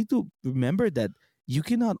they need to remember that you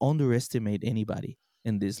cannot underestimate anybody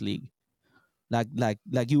in this league.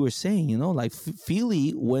 Like you were saying, like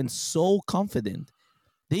Philly went so confident.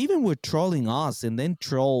 They even were trolling us and then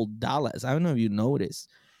trolled Dallas. I don't know if you noticed.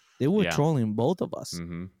 They were yeah. trolling both of us.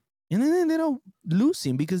 Hmm. And then they ended up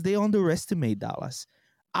losing because they underestimate Dallas.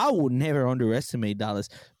 I would never underestimate Dallas.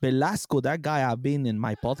 Velasco, that guy, I've been in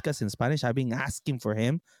my podcast in Spanish, I've been asking for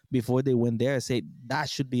him before they went there. I said that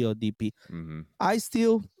should be your DP. Hmm. I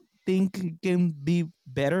still think it can be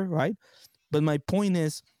better, right? But my point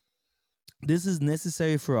is, this is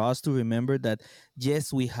necessary for us to remember that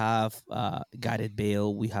yes, we have Gareth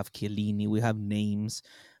Bale, we have Chiellini, we have names,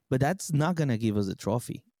 but that's not gonna give us a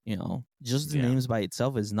trophy. Just the Yeah, names by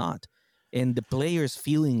itself is not, and the players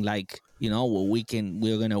feeling like well,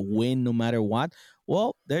 we're gonna win no matter what.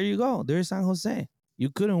 Well, there you go. There's San Jose. You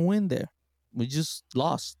couldn't win there. We just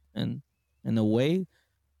lost, and in a way,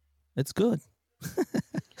 it's good.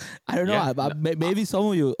 I don't know. yeah. No, Maybe some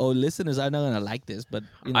of you or listeners are not gonna like this, but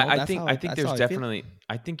I that's think how I I think that's how there's I feel. definitely.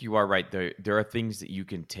 I think you are right. There are things that you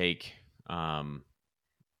can take. Um,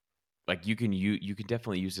 like you can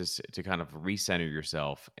definitely use this to kind of recenter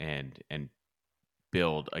yourself and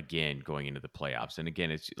build again going into the playoffs. And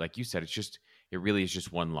again, it's like you said, it really is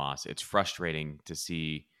just one loss. It's frustrating to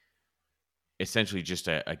see essentially just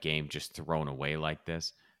a game just thrown away like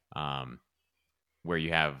this, um, where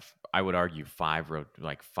you have, I would argue, five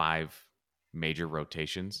major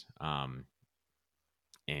rotations.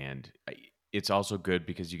 And it's also good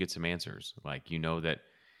because you get some answers. Like, that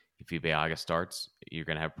if Ibeaga starts, you're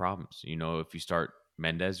going to have problems. If you start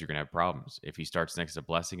Mendez, you're going to have problems. If he starts next to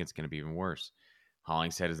Blessing, it's going to be even worse.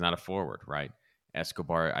 Hollingshead is not a forward, right?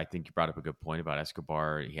 Escobar, I think you brought up a good point about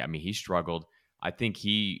Escobar. He struggled. I think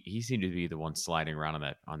he seemed to be the one sliding around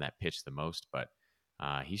on that pitch the most, but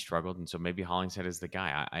he struggled, and so maybe Hollingshead is the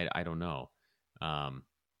guy. I don't know. Um,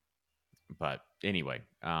 but anyway,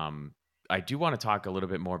 I do want to talk a little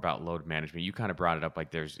bit more about load management. You kind of brought it up,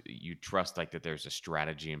 like you trust like that there's a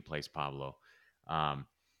strategy in place, Pablo. Um,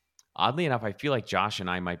 Oddly enough, I feel like Josh and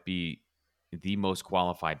I might be the most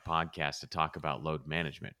qualified podcast to talk about load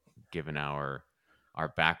management, given our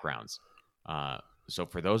backgrounds. Uh, so,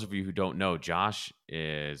 for those of you who don't know, Josh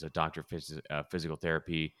is a doctor of physical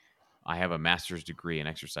therapy. I have a master's degree in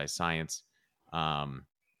exercise science. Um,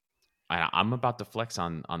 I'm about to flex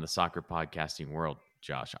on the soccer podcasting world,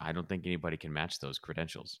 Josh. I don't think anybody can match those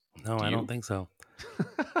credentials. No, Do I don't you? think so.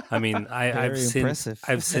 I mean, I've Very since impressive.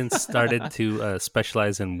 I've since started to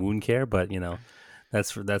specialize in wound care, but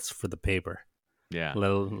that's for the paper. Yeah.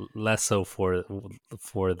 Little less so for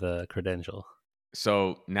the credential.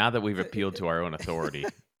 So now that we've appealed to our own authority,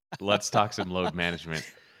 let's talk some load management.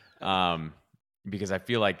 Um, because I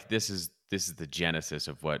feel like this is the genesis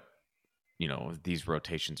of what these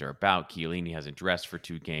rotations are about. Chiellini hasn't dressed for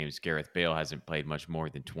 2 games. Gareth Bale hasn't played much more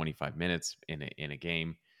than 25 minutes in a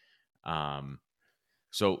game. Um,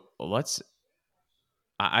 so let's.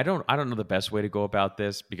 I don't know the best way to go about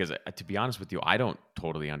this because to be honest with you, I don't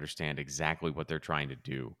totally understand exactly what they're trying to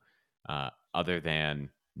do, other than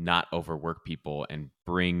not overwork people and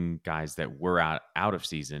bring guys that were out of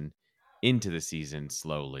season into the season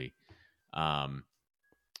slowly. Um,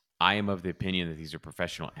 I am of the opinion that these are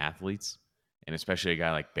professional athletes, and especially a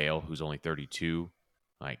guy like Bale, who's only 32.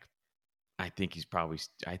 Like, I think he's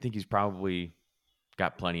probably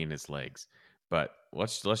got plenty in his legs. But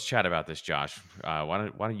let's chat about this, Josh. Why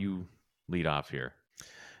don't you lead off here?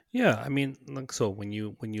 Yeah, I mean, like, so when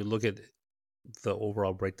you look at the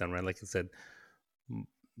overall breakdown, right? Like I said,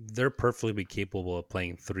 they're perfectly capable of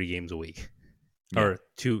playing 3 games a week, Yeah. or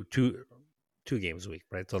two games a week,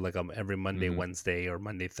 right? So like every Monday, Hmm. Wednesday, or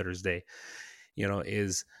Monday, Thursday,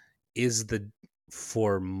 is the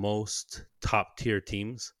for most top tier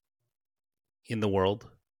teams in the world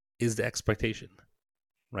is the expectation,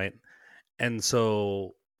 right? And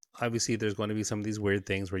so obviously there's going to be some of these weird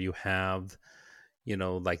things where you have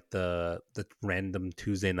like the random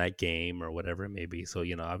Tuesday night game or whatever it may be. So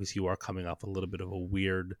obviously you are coming off a little bit of a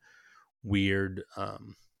weird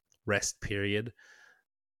rest period,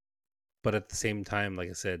 but at the same time, like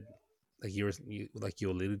I said, like like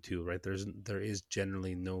you alluded to, right? There is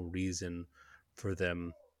generally no reason for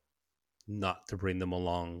them not to bring them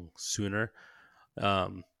along sooner.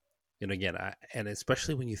 Um, again, and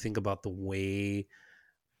especially when you think about the way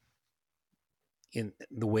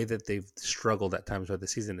that they've struggled at times throughout the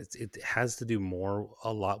season, it has to do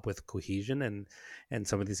a lot with cohesion and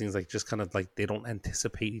some of these things, like just kind of like they don't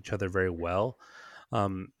anticipate each other very well,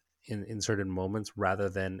 um, in certain moments rather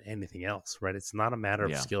than anything else, right? It's not a matter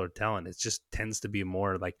of Yeah. skill or talent. It just tends to be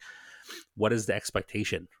more like, what is the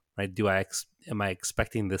expectation, right? Am I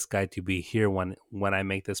expecting this guy to be here when I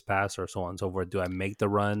make this pass, or so on and so forth? Do I make the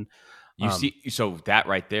run? You see, so that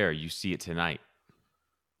right there, you see it tonight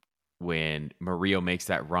when Murillo makes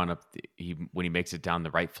that run when he makes it down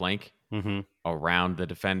the right flank Mm-hmm. around the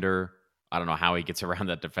defender. I don't know how he gets around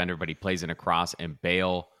that defender, but he plays in a cross, and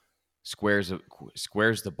Bale squares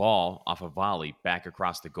the ball off a volley back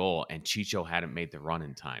across the goal, and Chicho hadn't made the run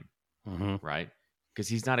in time, Mm-hmm. right? Because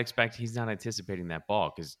he's not anticipating that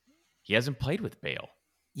ball because he hasn't played with Bale.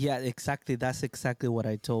 Yeah, exactly. That's exactly what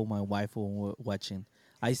I told my wife when we were watching.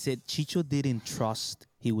 I said Chicho didn't trust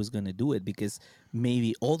he was gonna do it because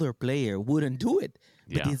maybe other player wouldn't do it,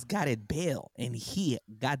 but Yeah, he's got it Bale, and he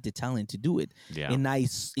got the talent to do it. yeah, And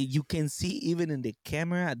you can see even in the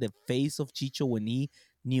camera the face of Chicho when he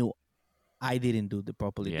knew I didn't do the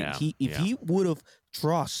properly thing. yeah, If yeah, he would have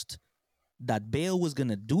trust that Bale was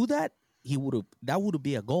gonna do that, that would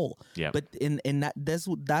be a goal. yep, But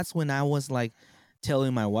that's when I was like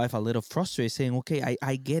telling my wife a little frustrated, saying, "Okay,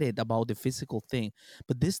 I get it about the physical thing,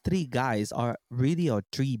 but these three guys are really our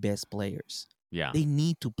three best players. yeah, They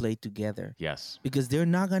need to play together yes, because they're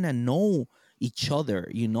not gonna know each other.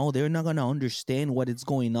 They're not gonna understand what is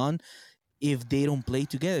going on if they don't play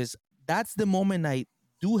together." That's the moment I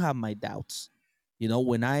do have my doubts.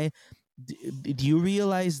 When do you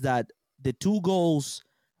realize that the two goals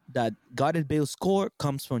that Gareth Bale scored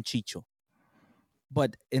comes from Chicho,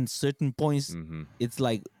 but in certain points, mm-hmm, it's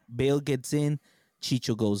like Bale gets in,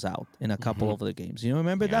 Chicho goes out in a couple Mm-hmm. of the games. You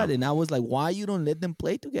remember yeah, that? And I was like, why you don't let them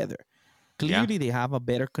play together? yeah, Clearly, they have a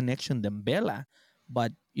better connection than Bella,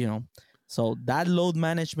 but so that load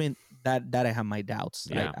management, that I have my doubts.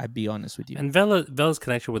 yeah, I'd be honest with you. And Vela's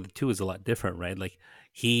connection with the two is a lot different, right? Like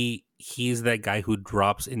he's that guy who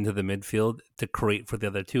drops into the midfield to create for the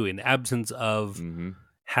other two. In absence of mm-hmm,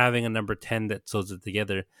 having a number 10 that sews it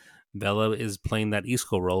together, Vela is playing that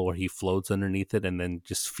Isco role where he floats underneath it and then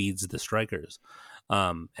just feeds the strikers.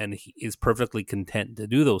 And he is perfectly content to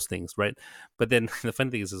do those things, right? But then the fun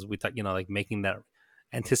thing is we talk, like making that,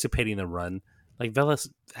 anticipating the run. Like Vela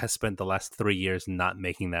has spent the last 3 years not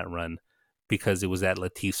making that run because it was at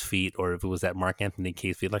Latif's feet or if it was at Mark Anthony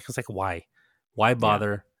K's feet. Like, it's like, why yeah,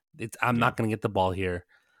 bother? I'm yeah, not going to get the ball here,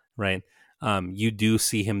 right? You do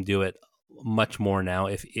see him do it much more now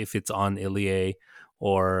if it's on Ilie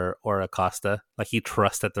or Acosta. Like, he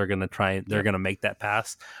trusts that they're yep, gonna make that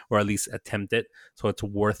pass or at least attempt it. So it's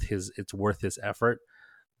worth his effort.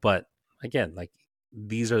 But again, like,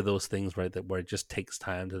 these are those things, right, that where it just takes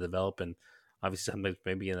time to develop. And obviously sometimes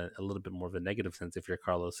maybe in a little bit more of a negative sense if you're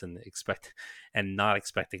Carlos and not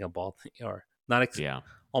expecting a ball or not yeah,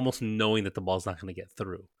 almost knowing that the ball's not going to get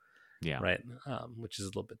through, yeah, right? Which is a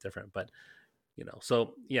little bit different. But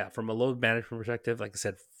so yeah, from a load management perspective, like I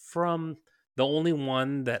said, from the only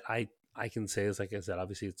one that I can say is, like I said,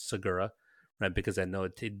 obviously it's Segura, right? Because I know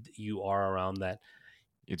you are around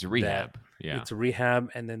it's that rehab. Yeah, it's a rehab,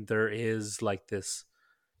 and then there is like this.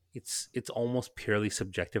 It's almost purely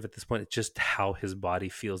subjective at this point. It's just how his body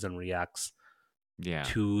feels and reacts yeah.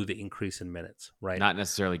 to the increase in minutes, right? Not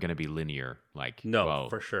necessarily going to be linear. Like, No, well,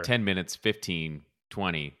 for sure. 10 minutes, 15,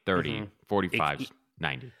 20, 30, Mm-hmm. 45,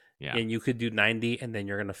 90. Yeah. And you could do 90 and then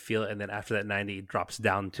you're going to feel it. And then after that 90, it drops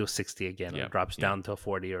down to 60 again, or Yep. drops Yep. down to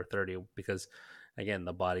 40 or 30 because, again,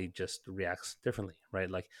 the body just reacts differently, right?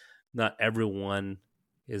 Like, not everyone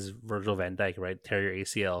is Virgil van Dijk, right? Tear your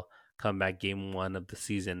ACL, come back game 1 of the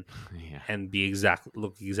season Yeah. and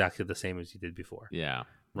look exactly the same as you did before, Yeah.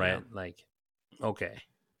 right? Yeah. Like, okay,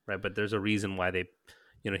 right? But there's a reason why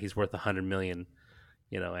he's worth 100 million,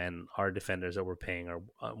 and our defenders that we're paying are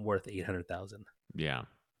worth 800,000. Yeah.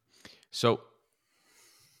 So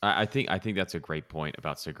I think that's a great point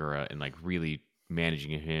about Segura and like really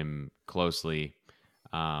managing him closely.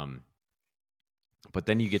 Um, but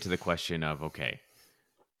then you get to the question of, okay,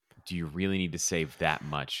 do you really need to save that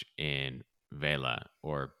much in Vela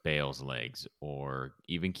or Bale's legs or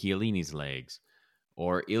even Chiellini's legs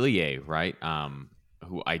or Ilie, right?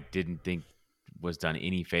 Who I didn't think was done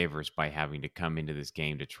any favors by having to come into this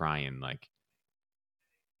game to try and like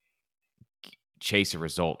chase a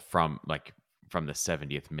result from the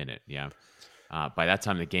 70th minute. Yeah. By that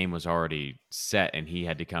time, the game was already set, and he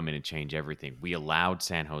had to come in and change everything. We allowed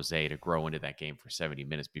San Jose to grow into that game for 70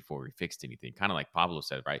 minutes before we fixed anything. Kind of like Pablo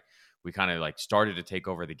said, right? We kind of like started to take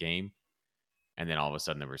over the game, and then all of a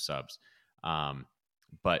sudden there were subs.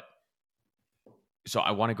 But so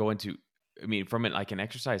I want to go into, I mean, from an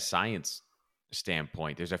exercise science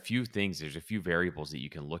standpoint, there's a few variables that you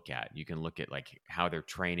can look at. You can look at like how they're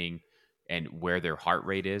training and where their heart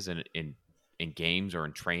rate is in games or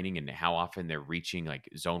in training, and how often they're reaching like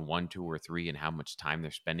zone 1, 2, or 3, and how much time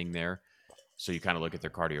they're spending there. So you kind of look at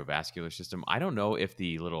their cardiovascular system. I don't know if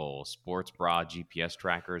the little sports bra GPS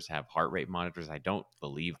trackers have heart rate monitors. I don't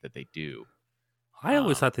believe that they do. I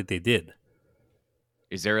always thought that they did.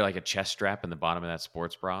 Is there like a chest strap in the bottom of that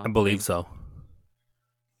sports bra I believe thing? so.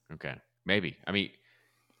 Okay, maybe. I mean,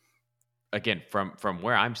 again, from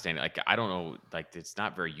where I'm standing, like I don't know, like it's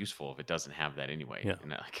not very useful if it doesn't have that anyway. Yeah.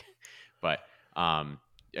 And like, but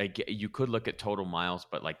you could look at total miles,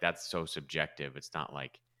 but like that's so subjective. It's not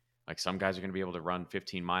like some guys are going to be able to run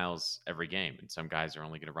 15 miles every game, and some guys are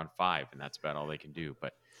only going to run 5, and that's about all they can do.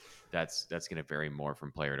 But that's going to vary more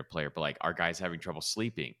from player to player. But like, are guys having trouble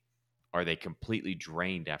sleeping? Are they completely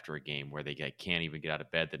drained after a game where they can't even get out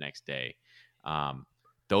of bed the next day?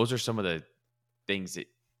 Those are some of the things that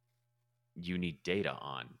you need data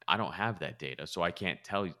on. I don't have that data, so I can't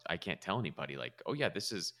tell anybody like, oh yeah,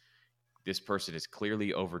 this person is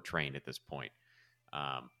clearly overtrained at this point.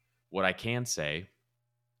 What I can say,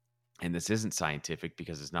 and this isn't scientific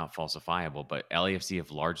because it's not falsifiable, but LAFC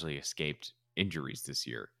have largely escaped injuries this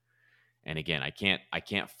year. And again, I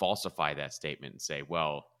can't falsify that statement and say,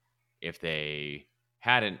 well, if they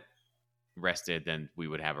hadn't rested, then we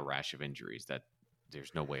would have a rash of injuries. That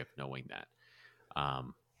there's no way of knowing that.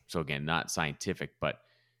 So again, not scientific, but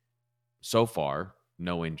so far,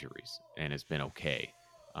 no injuries, and it's been okay.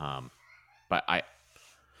 But I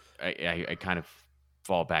kind of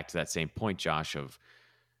fall back to that same point, Josh, of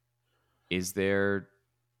is there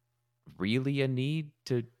really a need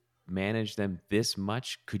to manage them this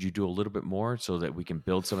much? Could you do a little bit more so that we can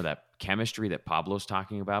build some of that chemistry that Pablo's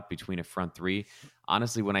talking about between a front three?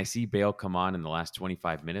 Honestly, when I see Bale come on in the last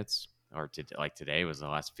 25 minutes, or like today was the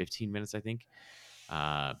last 15 minutes, I think,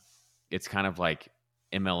 it's kind of like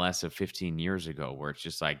MLS of 15 years ago, where it's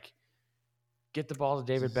just like, get the ball to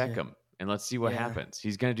David Beckham and let's see what happens.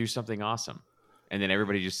 He's going to do something awesome. And then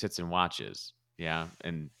everybody just sits and watches. Yeah.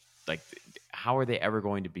 And like, how are they ever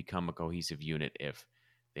going to become a cohesive unit if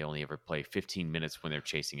they only ever play 15 minutes when they're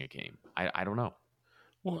chasing a game? I don't know.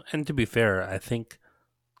 Well, and to be fair, I think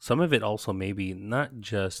some of it also maybe not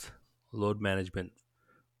just load management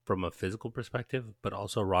from a physical perspective, but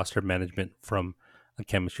also roster management from a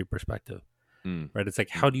chemistry perspective, right? It's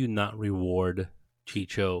like, how do you not reward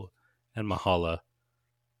Chicho and Mahala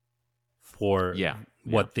for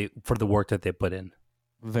for the work that they put in?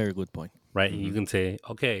 Very good point. Right? Mm-hmm. You can say,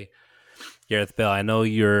 okay, Gareth Bale, I know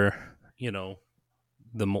you're, one of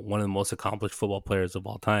the most accomplished football players of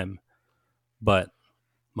all time, but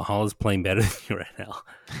Mahala's playing better than you right now.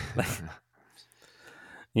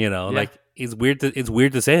 Like it's weird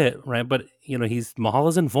to say it, right? But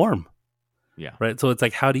Mahala's in form. Yeah. Right. So it's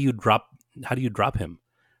like, how do you drop him?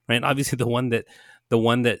 Right. And obviously the one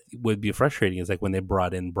that would be frustrating is like when they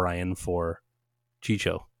brought in Brian for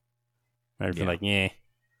Chicho. Right. Yeah. Like,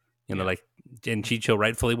 like, and Chicho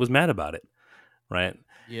rightfully was mad about it. Right.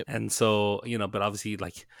 Yep. And so, but obviously,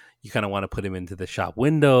 like, you kind of want to put him into the shop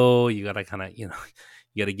window. You got to kind of, you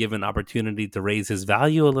got to give an opportunity to raise his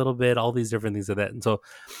value a little bit, all these different things like that. And so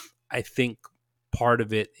I think part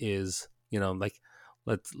of it is, like,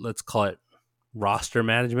 let's call it roster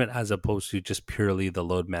management as opposed to just purely the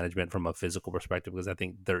load management from a physical perspective, because I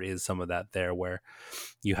think there is some of that there where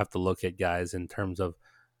you have to look at guys in terms of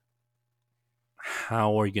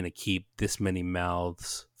how are you going to keep this many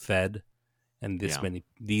mouths fed and Yeah.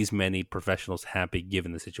 these many professionals happy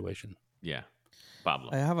given the situation. Yeah.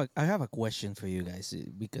 Pablo. I have a question for you guys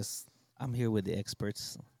because I'm here with the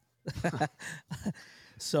experts.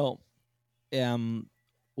 So, um,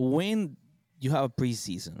 when you have a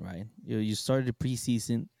preseason, right? You started the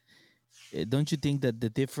preseason. Don't you think that the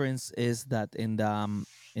difference is that in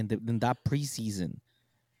that preseason,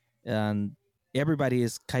 and everybody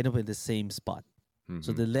is kind of in the same spot.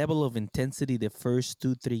 So Hmm. the level of intensity, the first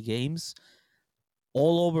 2-3 games,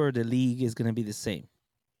 all over the league is gonna be the same.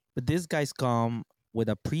 But these guys come with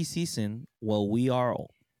a preseason while we are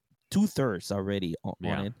 2/3 already on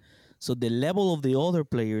Yeah. it. So the level of the other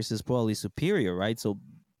players is probably superior, right? So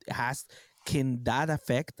has can that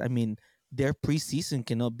affect? I mean, their preseason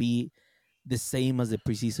cannot be the same as the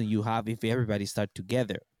preseason you have if everybody start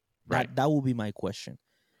together. Right. That will be my question.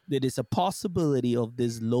 There is a possibility of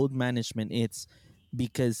this load management. It's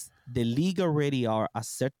because the league already are a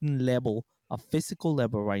certain level, a physical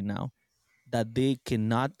level right now that they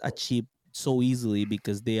cannot achieve so easily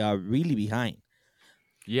because they are really behind.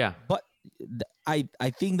 Yeah. But I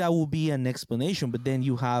think that will be an explanation. But then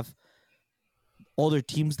you have other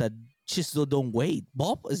teams that just don't wait.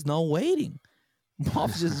 Bob is not waiting.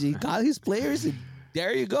 Bob just he got his players and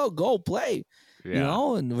there you go play.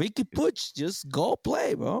 Yeah. And Ricky Puch, just go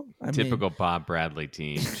play, bro. I mean, Typical Bob Bradley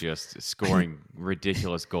team, just scoring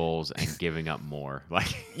ridiculous goals and giving up more. Like,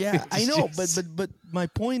 yeah, I it's know, but just, but but my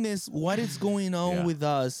point is, what is going on yeah. with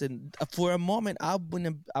us? And for a moment, I'm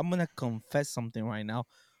gonna confess something right now.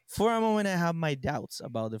 For a moment, I have my doubts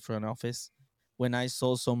about the front office when I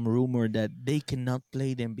saw some rumor that they cannot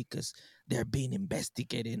play them because they're being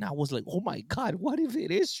investigated. And I was like, oh my god, what if it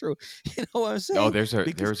is true? You know what I'm Oh, saying?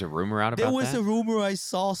 Because there's a rumor out there about was a that. rumor I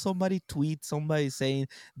saw somebody tweet somebody saying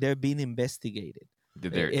they're being investigated.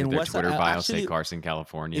 Did And their was Twitter bio say actually Carson, it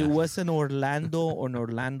California? was an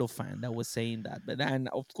Orlando fan that was saying that. But and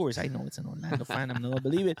of course I know it's an Orlando fan. I'm not gonna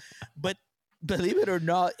believe it. But believe it or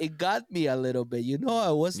not, it got me a little bit.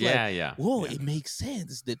 I was like, Yeah. Yeah. whoa, Yeah. it makes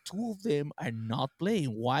sense. The two of them are not playing.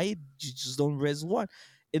 Why you just don't rest one?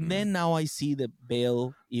 And Mm, then now I see that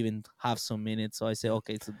Bale even have some minutes. So I say,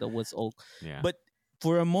 okay, so that was all. yeah. But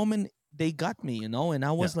for a moment they got me, and I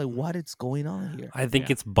Yeah. was like, what is going on here? I think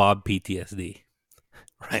Yeah. it's Bob PTSD,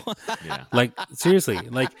 right? Yeah. Like seriously,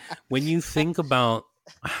 like when you think about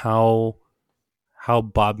how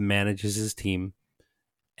Bob manages his team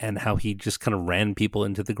and how he just kind of ran people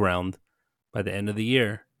into the ground by the end of the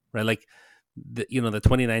year, right? Like the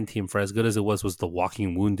 2019 for as good as it was the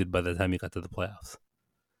walking wounded by the time he got to the playoffs.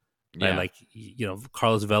 Right, Yeah. like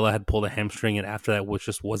Carlos Vela had pulled a hamstring, and after that, which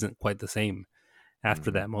just wasn't quite the same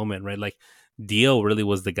after Hmm. that moment, right? Like Dio really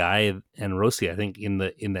was the guy, and Rossi, I think, in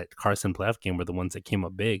that Carson playoff game were the ones that came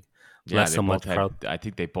up big. Yeah. Less They so both much had. Carl, I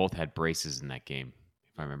think they both had braces in that game,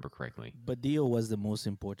 if I remember correctly. But Dio was the most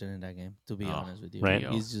important in that game, to be Oh, honest with you. right?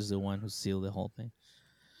 Dio. He's just the one who sealed the whole thing.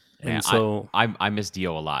 Man, And so, I miss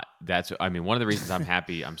Dio a lot. I mean, one of the reasons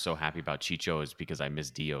I'm so happy about Chicho is because I miss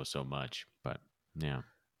Dio so much. But yeah.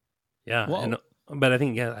 yeah, and Well, but I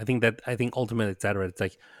think ultimately it's that, right? It's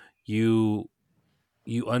like you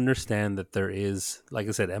understand that there is, like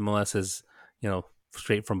I said, MLS is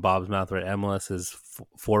straight from Bob's mouth, right? MLS is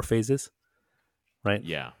four phases, right?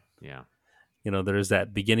 Yeah. Yeah. There's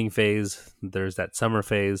that beginning phase, there's that summer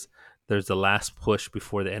phase, there's the last push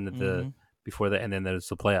mm-hmm. and then there's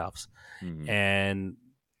the playoffs. Hmm. And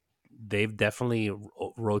they've definitely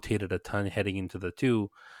rotated a ton heading into the two,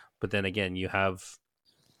 but then again, you have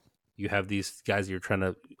these guys you're trying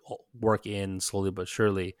to work in slowly but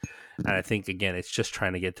surely. And I think again, it's just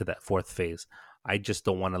trying to get to that fourth phase. I just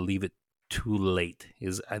don't want to leave it too late,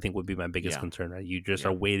 is I think would be my biggest Yeah. concern, right? You just Yeah.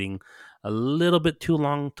 are waiting a little bit too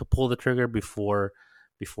long to pull the trigger before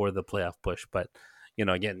the playoff push. But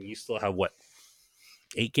again, you still have what,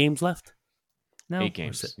 8 games left now, Eight or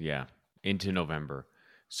is it? games. Yeah. Into November.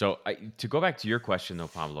 So to go back to your question though,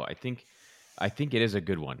 Pablo, I think it is a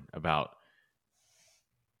good one about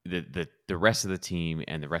the rest of the team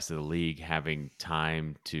and the rest of the league having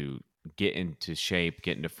time to get into shape,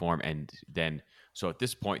 get into form, and then so at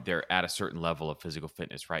this point they're at a certain level of physical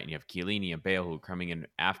fitness, right? And you have Chiellini and Bale who are coming in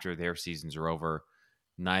after their seasons are over.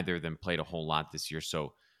 Neither of them played a whole lot this year,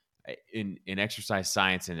 so in exercise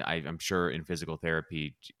science and I'm sure in physical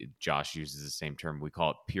therapy, Josh uses the same term. We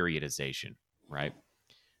call it periodization, right?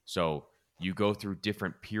 So you go through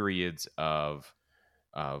different periods of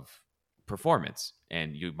performance,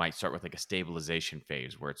 and you might start with like a stabilization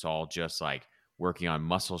phase where it's all just like working on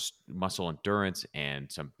muscle endurance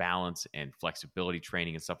and some balance and flexibility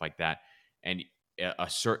training and stuff like that, and a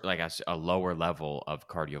certain like a lower level of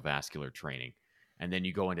cardiovascular training. And then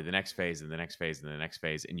you go into the next phase and the next phase and the next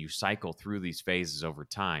phase, and you cycle through these phases over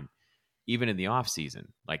time, even in the off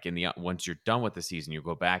season. Like once you're done with the season, you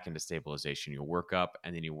go back into stabilization, you'll work up,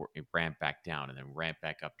 and then you ramp back down, and then ramp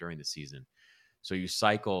back up during the season. So you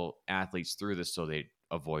cycle athletes through this so they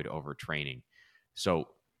avoid overtraining. So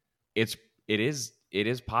it's it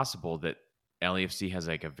is possible that LAFC has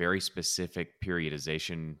like a very specific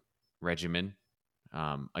periodization regimen.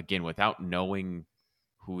 Again, without knowing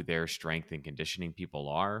who their strength and conditioning people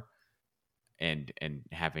are, and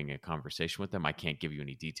having a conversation with them, I can't give you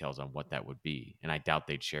any details on what that would be, and I doubt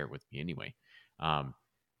they'd share it with me anyway. Um,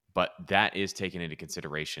 but that is taken into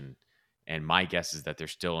consideration, and my guess is that they're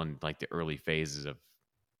still in like the early phases of,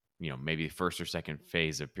 maybe the first or second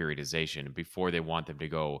phase of periodization. And before they want them to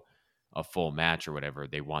go a full match or whatever,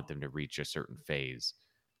 they want them to reach a certain phase.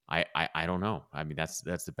 I don't know. I mean, that's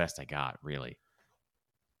the best I got, really.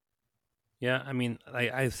 Yeah, I mean,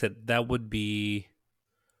 I said that would be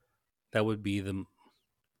the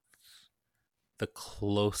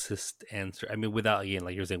closest answer. I mean, without, again,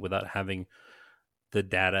 like you're saying, without having the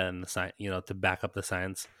data and the science, to back up the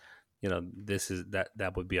science, this is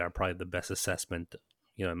that would be our probably the best assessment,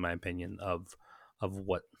 in my opinion, of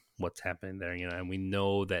what's happening there. And we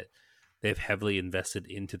know that they've heavily invested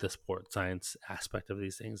into the sport science aspect of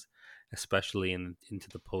these things, especially into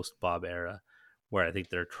the post Bob era, where I think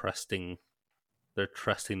they're trusting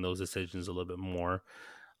those decisions a little bit more,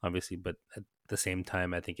 obviously. But at the same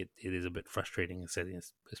time, I think it is a bit frustrating,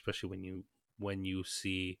 especially when you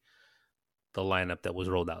see the lineup that was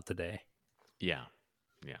rolled out today. Yeah.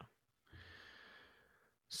 Yeah.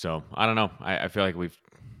 So I don't know. I feel like we've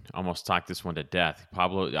almost talked this one to death.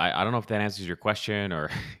 Pablo, I don't know if that answers your question or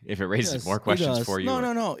if it raises more It questions does. for you. No, Or,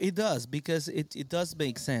 no, no. It does because it does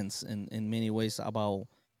make sense in many ways about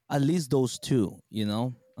at least those two.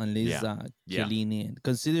 At least yeah. Yeah. Chiellini, and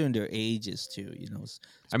considering their ages too.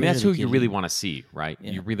 I mean, that's who Especially you really Chiellini. want to see, right?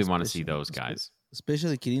 Yeah, You really want to see those guys.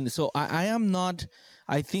 especially Chiellini. So I am not.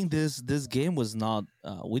 I think this game was not.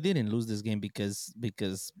 We didn't lose this game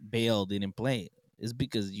because Bale didn't play. It's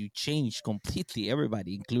because you changed completely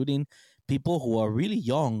everybody, including people who are really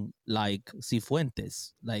young, like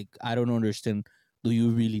Cifuentes. Like I don't understand. Do you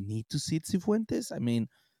really need to sit Cifuentes? I mean,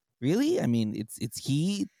 really? I mean, it's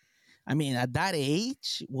he. I mean, at that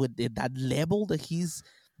age, with that level that he's,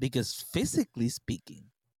 because physically speaking,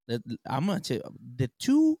 I'm gonna tell you, the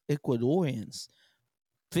two Ecuadorians,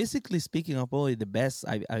 physically speaking, are probably the best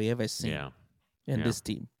I've ever seen Yeah. in Yeah. this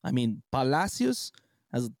team. I mean, Palacios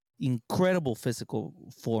has incredible physical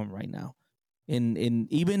form right now. In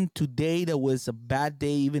even today that was a bad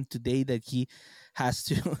day. Even today that he has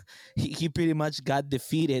to, he pretty much got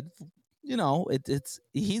defeated. It's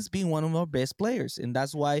he's been one of our best players, and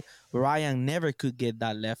that's why Ryan never could get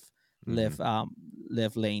that Mm-hmm. left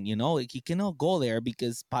left lane. He cannot go there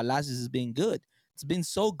because Palacios has been good. It's been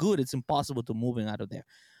so good, it's impossible to move him out of there.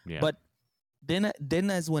 Yeah. But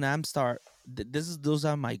then as when I'm start, those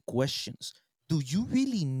are my questions. Do you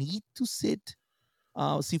really need to sit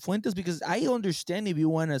Cifuentes? Because I understand if you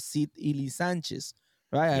want to sit Ili Sanchez,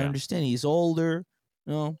 right? I Yeah. understand he's older.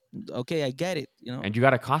 Okay, I get it. And you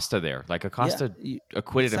got Acosta there. Like Yeah, Acosta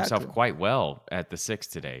acquitted himself exactly, quite well at the six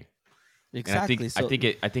today. And I think exactly. I So, think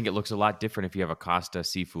it I think it looks a lot different if you have Acosta,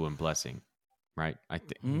 Sifu, and Blessing, right? I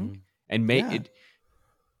think mm, Mm-hmm. and may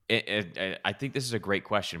yeah, I think this is a great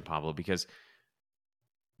question, Pablo, because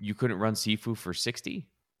you couldn't run Sifu for 60.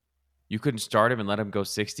 You couldn't start him and let him go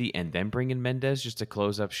 60 and then bring in Mendez just to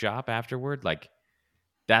close up shop afterward. Like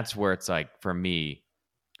that's where it's like for me,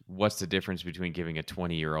 what's the difference between giving a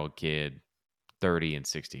 20-year-old kid 30 and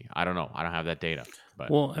 60? I don't know. I don't have that data, but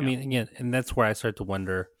Well, I yeah. mean, again, and that's where I start to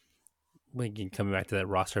wonder. Again, coming back to that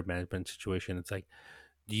roster management situation, it's like,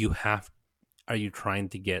 do you have? Are you trying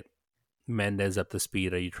to get Mendez up to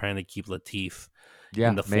speed? Are you trying to keep Latif in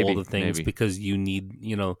Yeah, the fold maybe, of things maybe. because you need,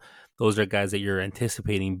 those are guys that you're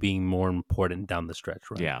anticipating being more important down the stretch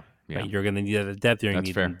run, Yeah, yeah. right? You're going to need that at depth. You're going to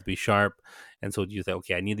That's need fair. them to be sharp, and so you say,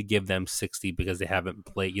 okay, I need to give them 60 because they haven't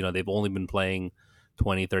played. They've only been playing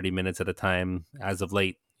 20, 30 minutes at a time as of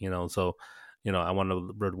late. So. I want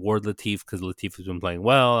to reward Latif because Latif has been playing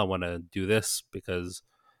well. I want to do this because,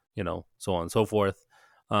 so on and so forth.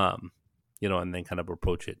 And then kind of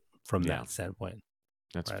approach it from Yeah, that standpoint,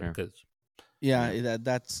 that's right? fair. Because Yeah. yeah,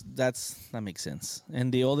 that makes sense.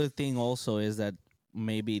 And the other thing also is that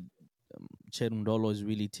maybe Cherundolo is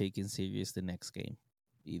really taking serious the next game.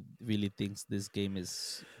 He really thinks this game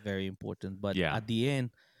is very important. But Yeah. at the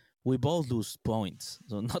end, we both lose points.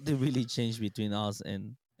 So nothing really changed between us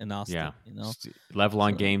and Yeah. Austin, you know. Level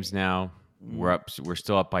on So games now. We're mm, up. We're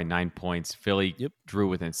still up by 9 points. Philly yep, drew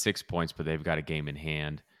within 6 points, but they've got a game in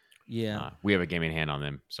hand. yeah, We have a game in hand on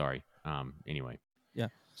them. Sorry. Anyway, yeah.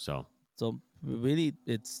 so So really,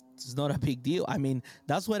 it's not a big deal. I mean,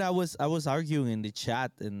 that's what I was arguing in the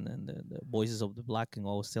chat and the voices of the black, and I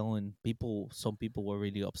was telling people. Some people were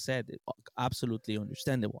really upset. Absolutely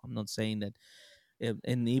understandable. I'm not saying that.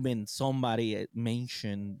 And even somebody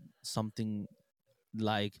mentioned something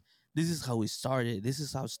like, this is how it started, this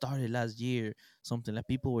is how it started last year, something like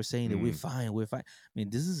people were saying that we're mm, fine, we're fine. I mean,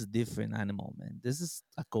 this is a different animal, man. This is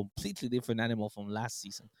a completely different animal from last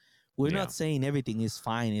season. We're yeah, not saying everything is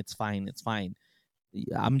fine, it's fine, it's fine.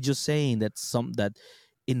 I'm just saying that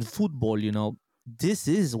in football, this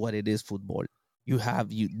is what it is. Football.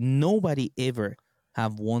 You nobody ever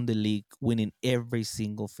have won the league winning every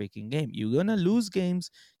single freaking game. You're gonna lose games.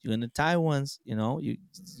 You're gonna tie ones.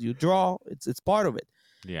 You draw. It's part of it.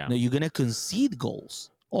 yeah, No, you're gonna concede goals.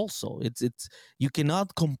 Also, it's you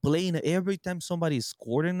cannot complain every time somebody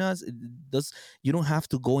scored in us. You don't have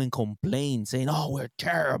to go and complain saying, "Oh, we're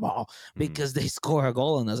terrible mm, because they score a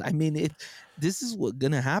goal on us." I mean, this is what's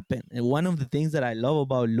gonna happen. And one of the things that I love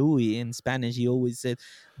about Louis in Spanish, he always said,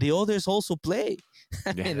 "The others also play."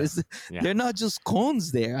 I mean, yeah, yeah, they're not just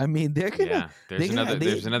cons there. I mean, yeah. they're gonna There's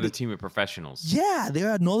another they team of professionals yeah,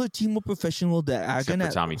 they're another team of professionals that are except for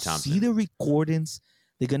gonna Tommy see Thompson. the recordings.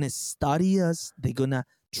 They're gonna study us. They're gonna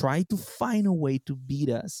try to find a way to beat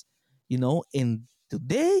us. And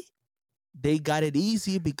today they got it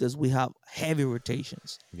easy because we have heavy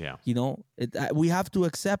rotations. Yeah, We have to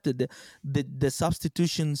accept it. The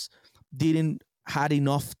substitutions didn't had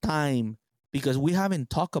enough time because we haven't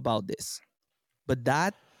talked about this. But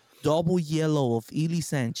that double yellow of Eli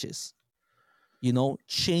Sanchez,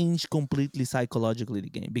 change completely psychologically the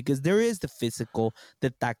game, because there is the physical, the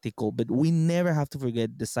tactical, but we never have to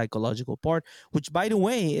forget the psychological part, which, by the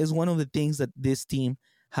way, is one of the things that this team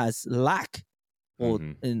has lacked or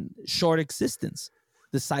hmm, in short existence.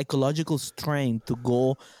 The psychological strength to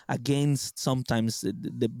go against sometimes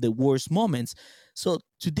the worst moments. So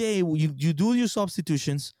today you do your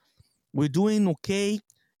substitutions, we're doing okay,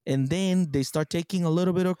 and then they start taking a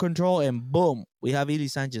little bit of control, and boom, we have Eli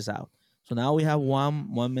Sanchez out. So now we have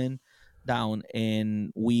one woman down,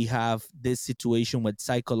 and we have this situation where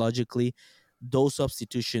psychologically those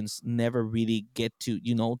substitutions never really get to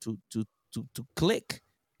click,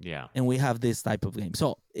 yeah, and we have this type of game.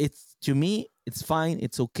 So it's, to me, it's fine.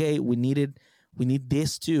 It's okay. We need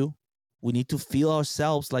this too. We need to feel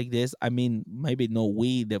ourselves like this. I mean, maybe no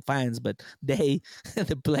we the fans, but they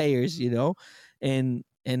the players,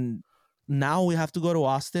 and now we have to go to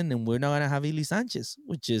Austin, and we're not gonna have Eli Sanchez,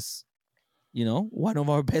 which is one of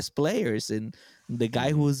our best players, and the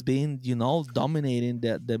guy hmm, who's been dominating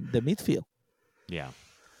the midfield. yeah,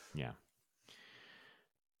 yeah.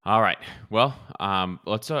 All right. Well,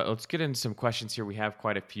 let's get into some questions here. We have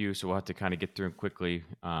quite a few, so we'll have to kind of get through them quickly.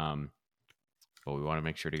 But we want to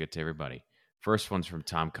make sure to get to everybody. First one's from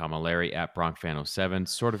Tom Camilleri at BronkFan07.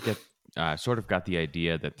 Sort of got the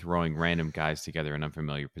idea that throwing random guys together in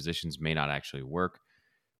unfamiliar positions may not actually work.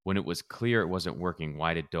 When it was clear it wasn't working,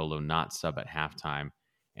 why did Dolo not sub at halftime?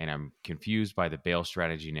 And I'm confused by the Bale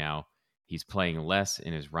strategy now. He's playing less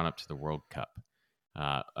in his run up to the World Cup.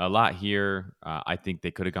 A lot here. I think they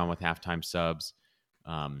could have gone with halftime subs.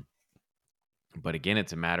 Um, but again,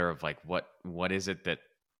 it's a matter of like what is it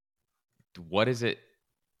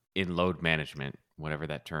in load management, whatever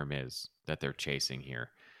that term is, that they're chasing here.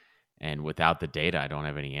 And without the data, I don't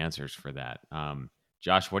have any answers for that.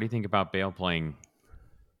 Josh, what do you think about Bale playing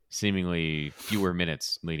seemingly fewer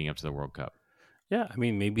minutes leading up to the World Cup? Yeah, I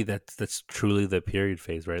mean, maybe that's truly the period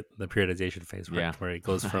phase, right? The periodization phase, right? Yeah. Where it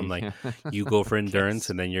goes from like I you go for endurance, guess.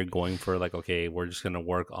 and then you're going for like, okay, we're just gonna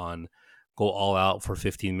work on go all out for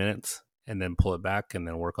 15 minutes, and then pull it back, and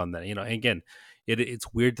then work on that. And again,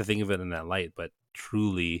 it's weird to think of it in that light, but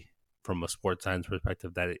truly, from a sports science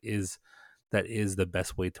perspective, that is the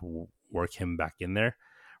best way to work him back in there,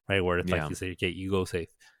 right? Where it's like Yeah. you say, okay, you go safe,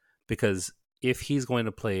 because if he's going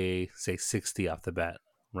to play say 60 off the bat,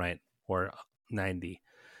 right, or 90,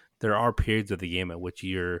 there are periods of the game at which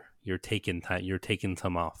you're taking time, you're taking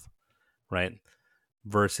some off, right?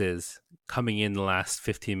 Versus coming in the last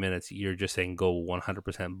 15 minutes, you're just saying go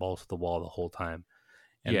 100% balls to the wall the whole time,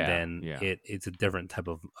 and Yeah. then Yeah. it's a different type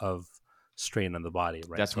of strain on the body,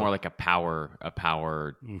 right? That's more So like a power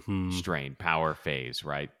mhm. strain, power phase,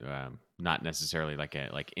 right? Not necessarily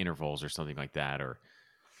like intervals or something like that, or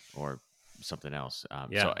something else. So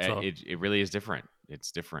Yeah, so it really is different.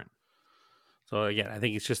 It's different. again, I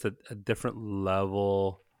think it's just a different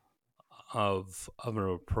level of an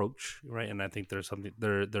approach, right? And I think there's something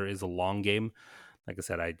there is a long game. Like I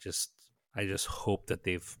said, I just hope that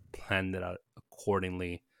they've planned it out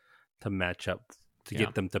accordingly to match up to Yeah.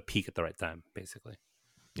 get them to peak at the right time, basically.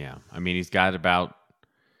 Yeah. I mean, he's got about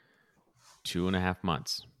 2.5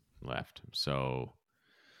 months left. So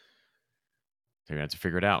they're going to have to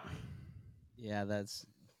figure it out. Yeah, that's.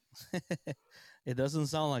 It doesn't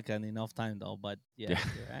sound like enough time though, but yeah, Yeah.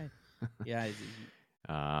 you're right.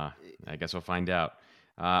 Yeah, I guess we'll find out.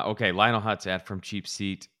 Okay, Lionel Hutz ad from Cheap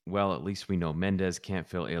Seat. Well, at least we know Mendez can't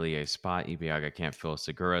fill Ilie's spot. Ibiaga can't fill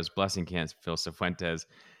Segura's. Blessing can't fill Cifuentes.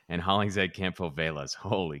 And Hollingshead can't fill Vela's.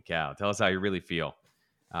 Holy cow. Tell us how you really feel.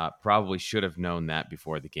 Probably should have known that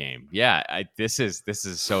before the game. Yeah, this is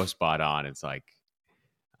so spot on. It's like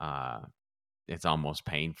it's almost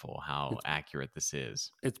painful how It's accurate this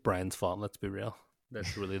is. it's Brian's fault. Let's be real.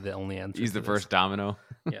 That's really the only answer. He's to the this. first domino.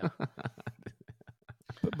 Yeah.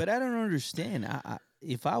 but I don't understand.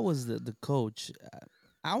 If I was the coach,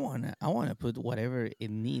 I wanna put whatever it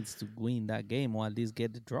needs to win that game, or at least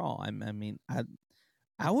get the draw.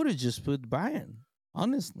 I would have just put Brian,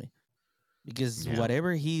 honestly, because Yeah.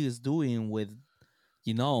 whatever he is doing with,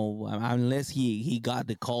 unless he got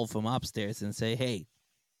the call from upstairs and say, hey,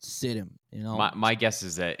 sit him, My guess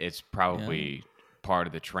is that it's Yeah. probably part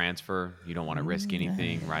of the transfer. You don't want to risk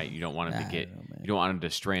anything, right? You don't want him to I get, don't know, man. you don't want him to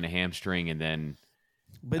strain a hamstring and then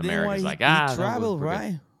But then America's why like, he no, traveled, we're good."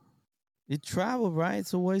 right? He traveled, right?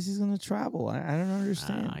 So why is he gonna travel? I don't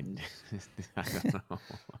understand. I don't know.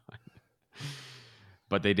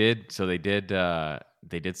 But they did. So they did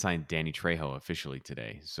sign Danny Trejo officially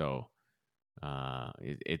today. So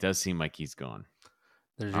it does seem like he's gone.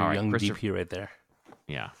 There's All your right, young Christopher- DP right there.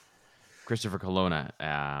 Yeah. Christopher Colonna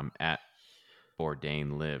at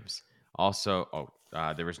Bourdain lives. Also,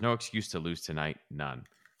 there was no excuse to lose tonight. None.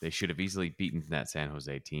 They should have easily beaten that San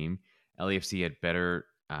Jose team. LAFC had better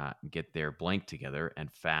get their blank together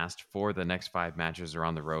and fast. 4 of the next 5 matches are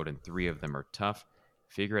on the road, and 3 of them are tough.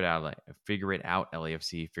 Figure it out,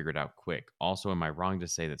 LAFC. Figure it out quick. Also, am I wrong to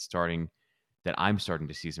say that I'm starting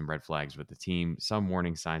to see some red flags with the team? Some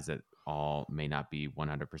warning signs that all may not be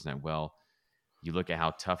 100% well. You look at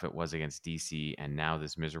how tough it was against DC and now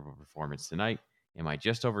this miserable performance tonight. Am I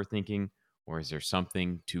just overthinking, or is there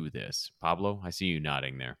something to this? Pablo, I see you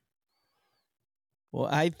nodding there. Well,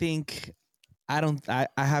 I think I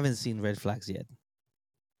haven't seen red flags yet.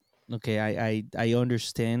 Okay, I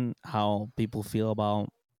understand how people feel about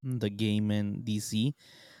the game in DC,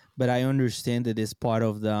 but I understand that it's part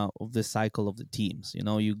of the cycle of the teams.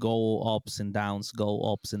 You go ups and downs,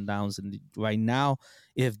 and right now,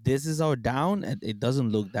 if this is our down, it doesn't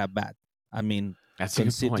look that bad. I mean, That's a good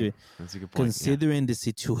consider point. That's a good point. considering the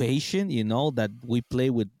situation, that we play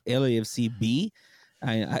with LAFC B,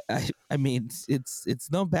 I mean, it's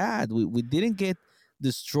not bad. We didn't get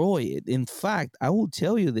destroyed. In fact, I will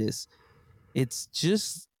tell you this: it's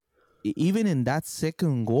just even in that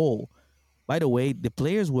second goal. By the way, the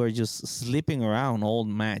players were just slipping around all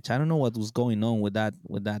match. I don't know what was going on with that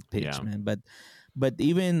pitch, Yeah. man. But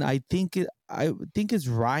even I think it's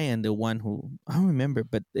Ryan, the one who I don't remember.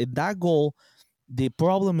 But in that goal, the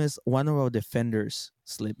problem is one of our defenders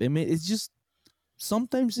slip. I mean, it's just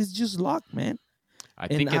sometimes it's just luck, man. I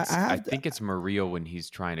And think I it's I have think it's Murillo when he's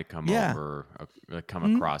trying to come yeah. come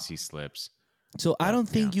Mhm. across, he slips. So I But, don't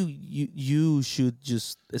think you should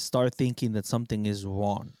just start thinking that something is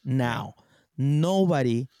wrong now.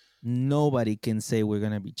 Nobody can say we're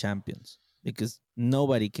gonna be champions because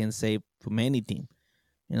nobody can say from any team,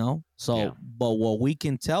 So, Yeah. but what we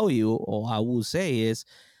can tell you, or I will say, is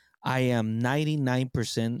I am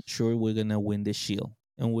 99% sure we're gonna win the Shield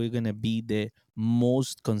and we're gonna be the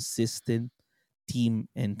most consistent team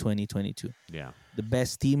in 2022. Yeah. The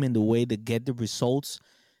best team in the way to get the results.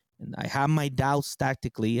 And I have my doubts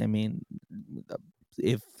tactically. I mean,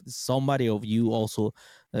 if somebody of you also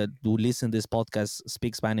who listen to this podcast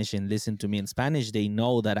speak Spanish and listen to me in Spanish, they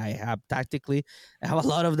know that I have a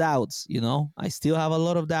lot of doubts. I still have a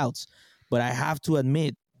lot of doubts, but I have to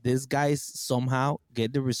admit these guys somehow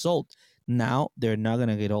get the result. Now they're not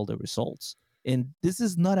gonna get all the results, and this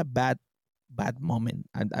is not a bad moment.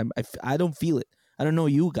 I don't feel it. I don't know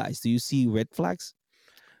you guys. Do you see red flags?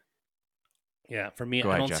 Yeah, for me,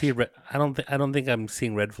 Go I ahead, don't see. Josh. I don't think I'm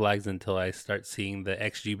seeing red flags until I start seeing the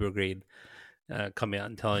XG brigade coming out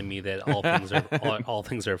and telling me that all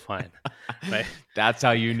things are fine. Right? That's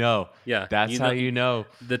how you know. Yeah, That's how you know.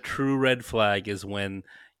 The true red flag is when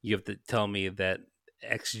you have to tell me that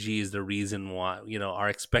XG is the reason why. Our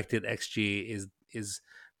expected XG is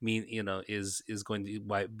is going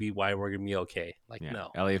to be why we're gonna be okay. Like, Yeah,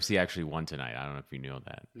 no. LAFC actually won tonight. I don't know if you knew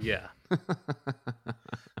Yeah. that.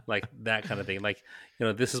 Like that kind of thing. Like,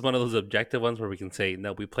 this is one of those objective ones where we can say,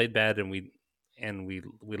 no, we played bad and we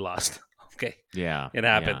lost. Okay. Yeah, It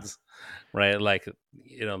yeah, happens. Right? Like,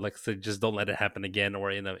 like, so just don't let it happen again, or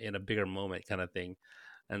in a bigger moment kind of thing.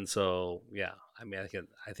 And so, yeah, I mean,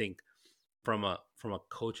 I think from a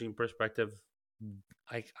coaching perspective,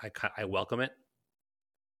 I welcome it,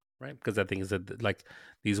 right? Because I think is that, like,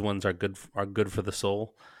 these ones are good for the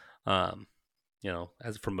soul. Um,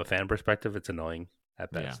 as from a fan perspective, it's annoying at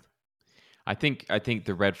yeah. best. I think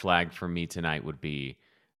the red flag for me tonight would be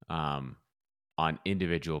um, on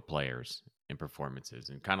individual players and performances,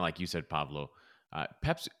 and kind of like you said, Pablo.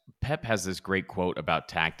 Pep has this great quote about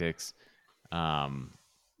tactics. Um,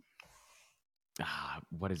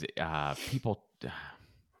 what is it?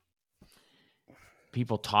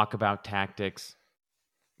 People talk about tactics,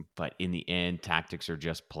 but in the end, tactics are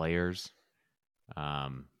just players.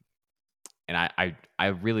 Um, and I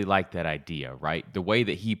really like that idea, right? The way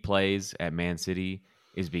that he plays at Man City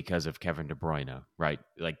is because of Kevin De Bruyne, right?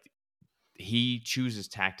 Like he chooses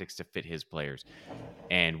tactics to fit his players.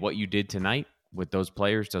 And what you did tonight with those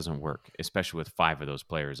players doesn't work, especially with 5 of those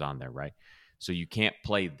players on there, right? So you can't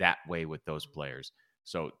play that way with those players.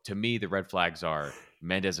 So to me, the red flags are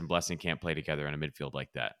Mendes and Blessing can't play together in a midfield like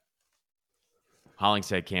that.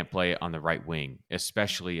 Hollingshead can't play on the right wing,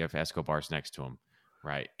 especially if Escobar's next to him,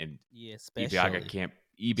 right? And Yeah, Ibiaga especially. can't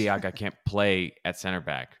Ibiaga can't play at center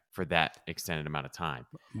back for that extended amount of time.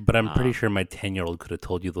 But I'm pretty Um, sure my 10-year-old could have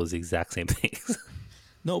told you those exact same things.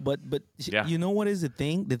 No, but yeah, you know what is the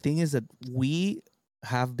thing? The thing is that we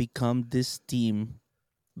have become this team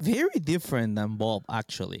very different than Bob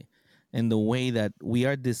actually, in the way that we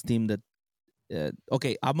are this team that.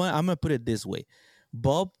 Okay, I'm gonna put it this way.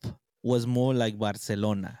 Bob was more like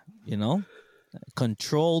Barcelona,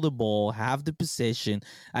 control the ball, have the possession,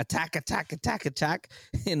 attack, attack, attack, attack.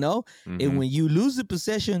 You know, and hmm, when you lose the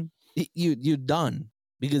possession, you're done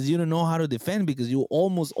because you don't know how to defend because you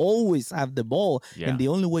almost always have the ball, and yeah, the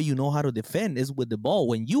only way you know how to defend is with the ball.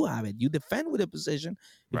 When you have it, you defend with the possession.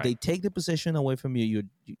 If right, they take the possession away from you,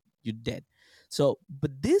 you're dead. So,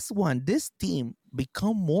 but this team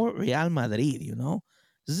become more Real Madrid.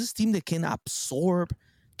 This is a team that can absorb,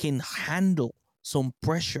 can handle some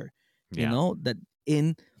pressure yeah, that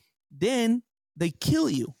in then they kill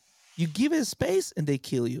you. You give it space and they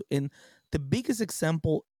kill you. And the biggest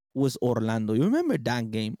example was Orlando. You remember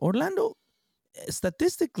that game?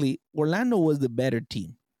 Statistically, Orlando was the better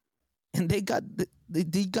team. And they got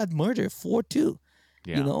murdered 4-2, you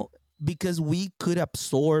yeah, know, because we could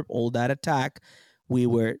absorb all that attack. We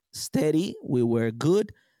were steady, we were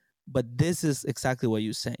good, but this is exactly what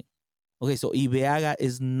you're saying. Okay, so Ibeaga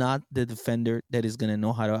is not the defender that is going to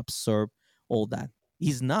know how to absorb all that.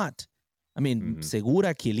 He's not. I mean, hmm,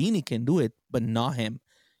 Segura Chiellini can do it, but not him.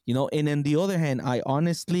 And on the other hand, I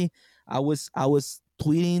was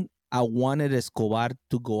tweeting I wanted Escobar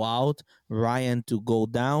to go out, Ryan to go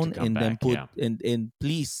to down, come and then back, put yeah, and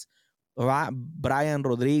please Brian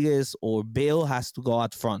Rodriguez or Bale has to go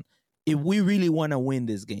out front if we really want to win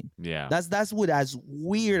this game. yeah, That's what as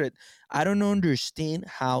weird. I don't understand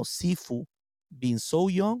how Sifu, being so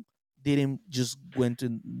young, didn't just went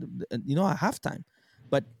to at halftime.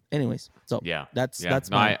 But anyways, so yeah, that's yeah. that's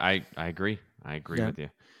No, my I agree. I agree yeah. with you.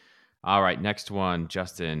 All right, next one,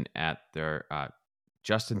 Justin at their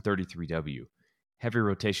Justin 33W. Heavy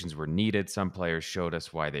rotations were needed. Some players showed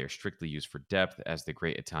us why they are strictly used for depth, as the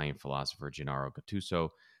great Italian philosopher Gennaro Gattuso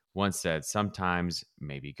once said, sometimes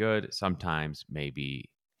may be good, sometimes may be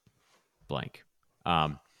blank.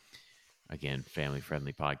 Um, Again, family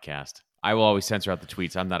friendly podcast. I will always censor out the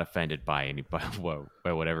tweets. I'm not offended by anybody,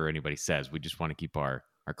 by whatever anybody says. We just want to keep our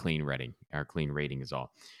clean rating. Our clean rating is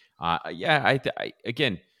all. Yeah,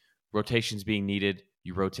 again, rotations being needed.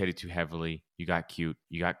 You rotated too heavily. You got cute.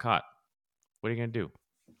 You got caught. What are you gonna do?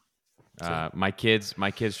 So My kids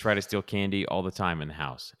try to steal candy all the time in the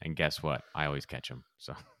house, and guess what? I always catch them.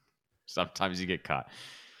 So sometimes you get caught.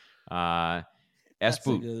 Uh, S That's a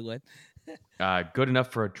boot. good one. Good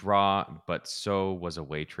enough for a draw, but so was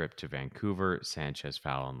away trip to Vancouver. Sanchez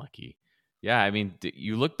foul unlucky. Yeah, I mean,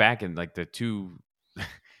 you look back and like the two,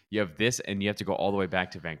 you have this, and you have to go all the way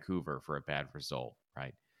back to Vancouver for a bad result,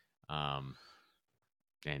 right? Um,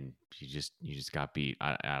 and you just got beat.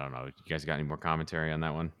 I don't know. You guys got any more commentary on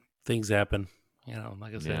that one? things happen,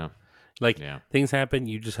 like I said, Yeah, like, yeah, things happen.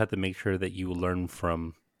 You just have to make sure that you learn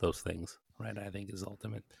from those things, right? I think is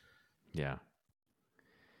ultimate. yeah.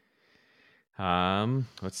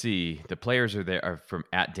 Let's see. The players are there are from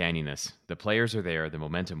at Daniness. The players are there. The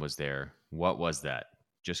momentum was there. What was that?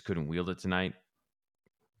 just couldn't wield it tonight.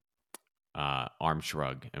 Arm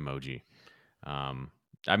shrug emoji.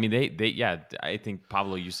 I mean, yeah. I think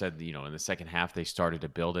Pablo, you said in the second half they started to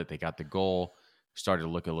build it. They got the goal, started to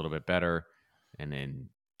look a little bit better, and then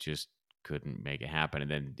just couldn't make it happen.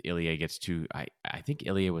 And then Ilya gets two. I think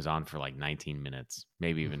Ilya was on for like 19 minutes,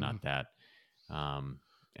 maybe even not that.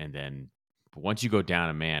 And then once you go down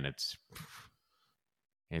a man, it's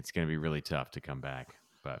going to be really tough to come back.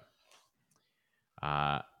 But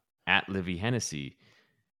at Livy Hennessy,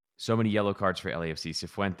 so many yellow cards for LAFC: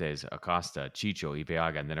 Cifuentes, Acosta, Chicho,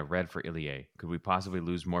 Ibeaga, and then a red for Ilie. Could we possibly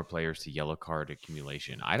lose more players to yellow card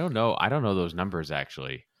accumulation? I don't know. I don't know those numbers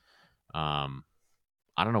actually.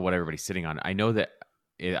 I don't know what everybody's sitting on. I know that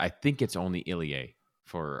I think it's only Ilie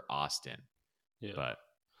for Austin. Yeah. But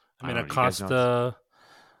I mean, don't know. Do you guys know?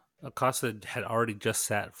 Acosta had already just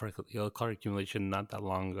sat for yellow card accumulation not that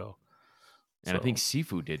long ago. And I think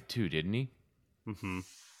Sifu did too, didn't he? Mm-hmm.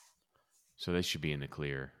 So they should be in the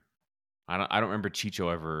clear. I don't remember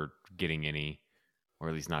Chicho ever getting any, or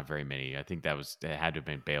at least not very many. I think it had to have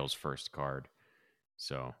been Bale's first card.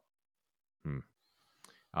 So,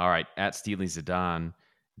 all right. At Steely Zidane,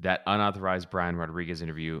 that unauthorized Brian Rodriguez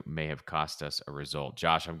interview may have cost us a result.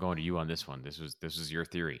 Josh, I'm going to you on this one. This was your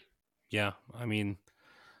theory. Yeah, I mean,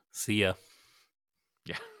 see ya.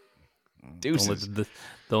 Yeah. Deuces.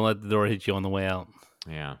 Don't let the door hit you on the way out.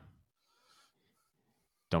 Yeah.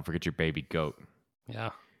 Don't forget your baby goat.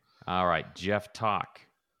 Yeah. All right, Jeff Talk.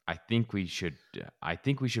 I think we should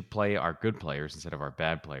play our good players instead of our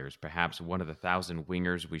bad players. Perhaps one of the 1,000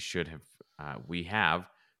 wingers we should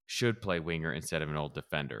play winger instead of an old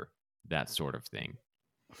defender. That sort of thing.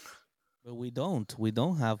 But we don't. We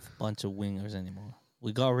don't have a bunch of wingers anymore.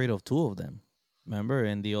 We got rid of 2 of them. Remember,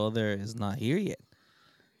 and the other is not here yet.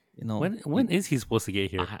 When is he supposed to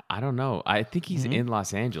get here? I don't know. I think he's in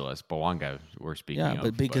Los Angeles. Bawanga, we're speaking of. Yeah,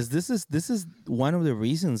 but because this is one of the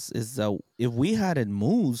reasons is that if we had it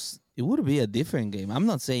Moose, it would be a different game. I'm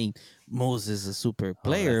not saying Moose is a super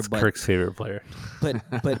player, that's but Kirk's favorite player.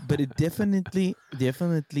 but it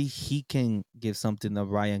definitely he can give something that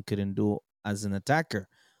Ryan couldn't do as an attacker.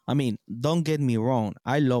 I mean, don't get me wrong.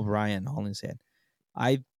 I love Ryan Hollingshead.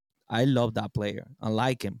 I love that player. I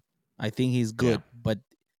like him. I think he's good, but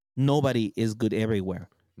nobody is good everywhere.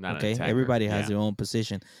 Not okay, everybody has their own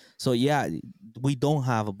position. So yeah, we don't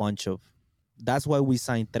have a bunch of. That's why we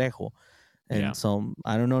signed Trejo, and so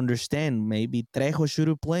I don't understand. Maybe Trejo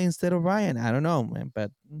should play instead of Ryan. I don't know, man.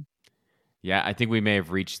 But yeah, I think we may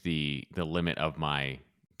have reached the limit of my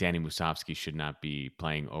Danny Musovski should not be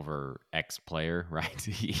playing over X player, right?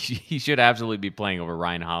 he should absolutely be playing over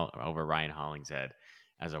Ryan Hollingshead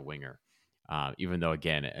as a winger. Even though,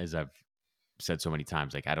 again, as I've said so many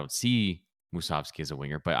times, like I don't see Musovski as a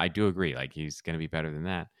winger, but I do agree, like he's going to be better than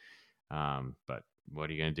that. But what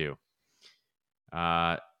are you going to do?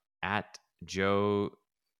 At Joe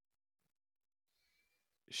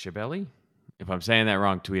Shabelli, if I'm saying that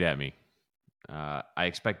wrong, tweet at me. I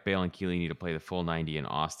expect Bale and Chiellini to play the full 90 in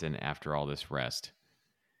Austin after all this rest.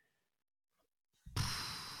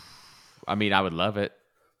 I mean, I would love it,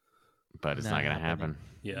 but it's not going to happen.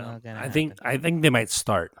 Yeah, I think they might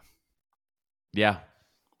start. Yeah,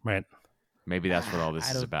 right. Maybe that's what all this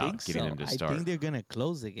is about, getting them to start. I think they're going to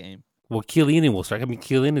close the game. Well, Chiellini will start. I mean,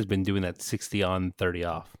 Chiellini has been doing that 60 on, 30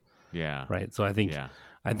 off. Yeah. Right. So I think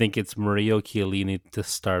it's Murillo, Chiellini to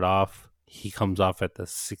start off. He comes off at the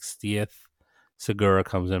 60th. Segura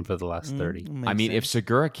comes in for the last 30. I mean, if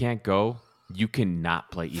Segura can't go, you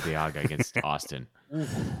cannot play Ibeaga against Austin.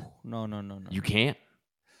 No. You can't.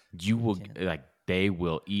 You will they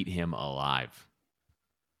will eat him alive.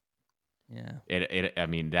 Yeah. I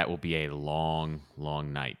mean, that will be a long,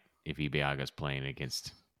 long night if Ibeaga's playing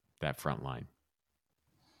against that front line.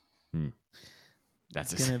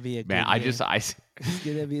 That's gonna be a man. Good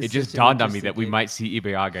game. It just dawned on me that we might see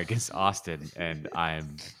Ibeaga against Austin, and I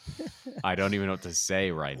don't even know what to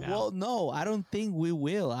say right now. Well, no, I don't think we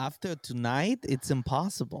will. After tonight, it's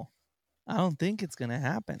impossible. I don't think it's gonna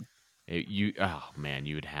happen. You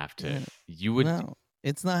would have to. You would. No,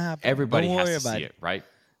 it's not happening. Everybody has to see it, right?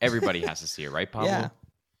 Everybody has to see it, right, Pablo?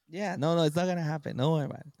 Yeah. No, it's not gonna happen. Don't worry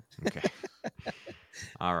about it. Okay.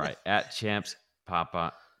 All right. At Champs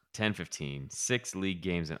Papa 10-15, 6 league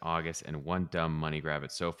games in August and 1 dumb money grab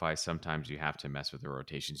at SoFi. Sometimes you have to mess with the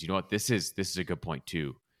rotations. You know what? This is a good point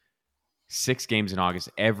too. 6 games in August.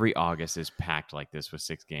 Every August is packed like this with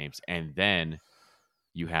 6 games, and then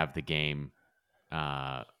you have the game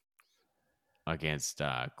against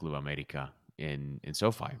Club America in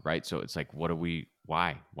SoFi, right? So it's like,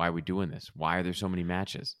 why are we doing this? Why are there so many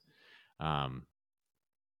matches? That's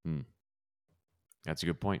a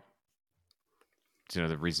good point. It's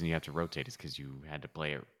another reason you have to rotate is because you had to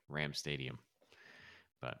play at Ram Stadium.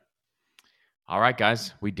 But all right,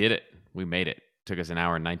 guys, we did it. We made it. Took us an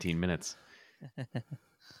hour and 19 minutes.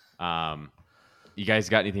 You guys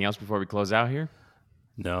got anything else before we close out here?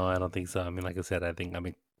 No, I don't think so. I mean, like I said, I think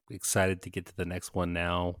I'm excited to get to the next one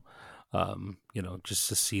now. Just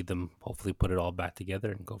to see them hopefully put it all back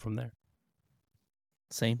together and go from there.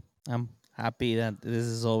 Same. I'm happy that this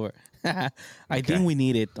is over. I Okay. think we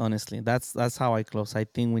need it, honestly. That's how I close. I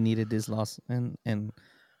think we needed this loss, and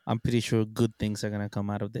I'm pretty sure good things are gonna come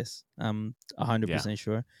out of this. I'm 100%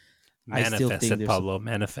 sure. I still Manifest think it, there's Pablo.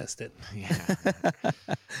 Manifest it. Yeah.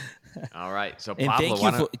 All right. So and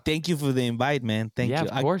Pablo, thank you for the invite, man. Thank you.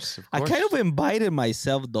 Of course. I kind of invited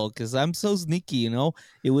myself though, because I'm so sneaky. You know,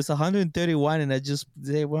 it was 131, and I just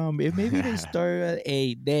say, well, maybe they start at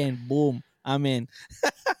 8. Then boom, I'm in.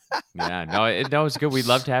 Yeah. No, that was good. We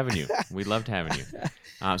loved having you.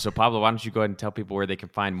 So Pablo, why don't you go ahead and tell people where they can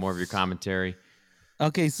find more of your commentary?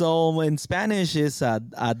 Okay, so in Spanish is a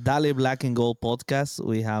Dale Black and Gold podcast.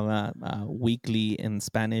 We have a weekly in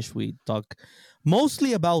Spanish. We talk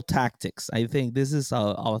mostly about tactics. I think this is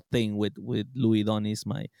our thing with Louis Donis,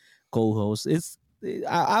 my co-host.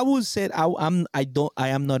 I would say I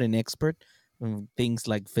am not an expert in things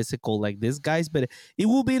like physical like these guys, but it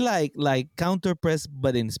will be like counter press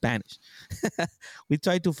but in Spanish. We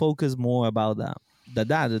try to focus more about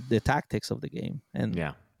the tactics of the game, and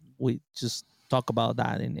Yeah. we just talk about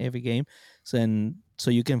that in every game. So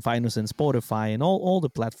you can find us in Spotify and all the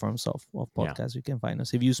platforms of podcasts. You can find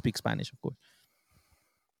us if you speak Spanish, of course.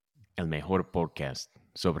 El mejor podcast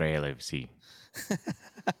sobre LAFC.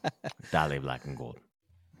 Dale Black and Gold.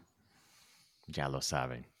 Ya lo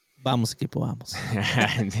saben. Vamos, equipo, vamos.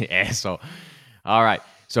 Eso. All right.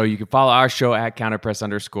 So you can follow our show at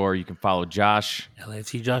counterpress_. You can follow Josh.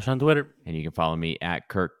 LAFC Josh on Twitter. And you can follow me at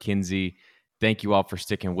Kirk Kinsey. Thank you all for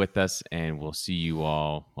sticking with us, and we'll see you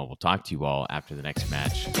all. Well, we'll talk to you all after the next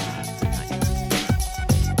match tonight.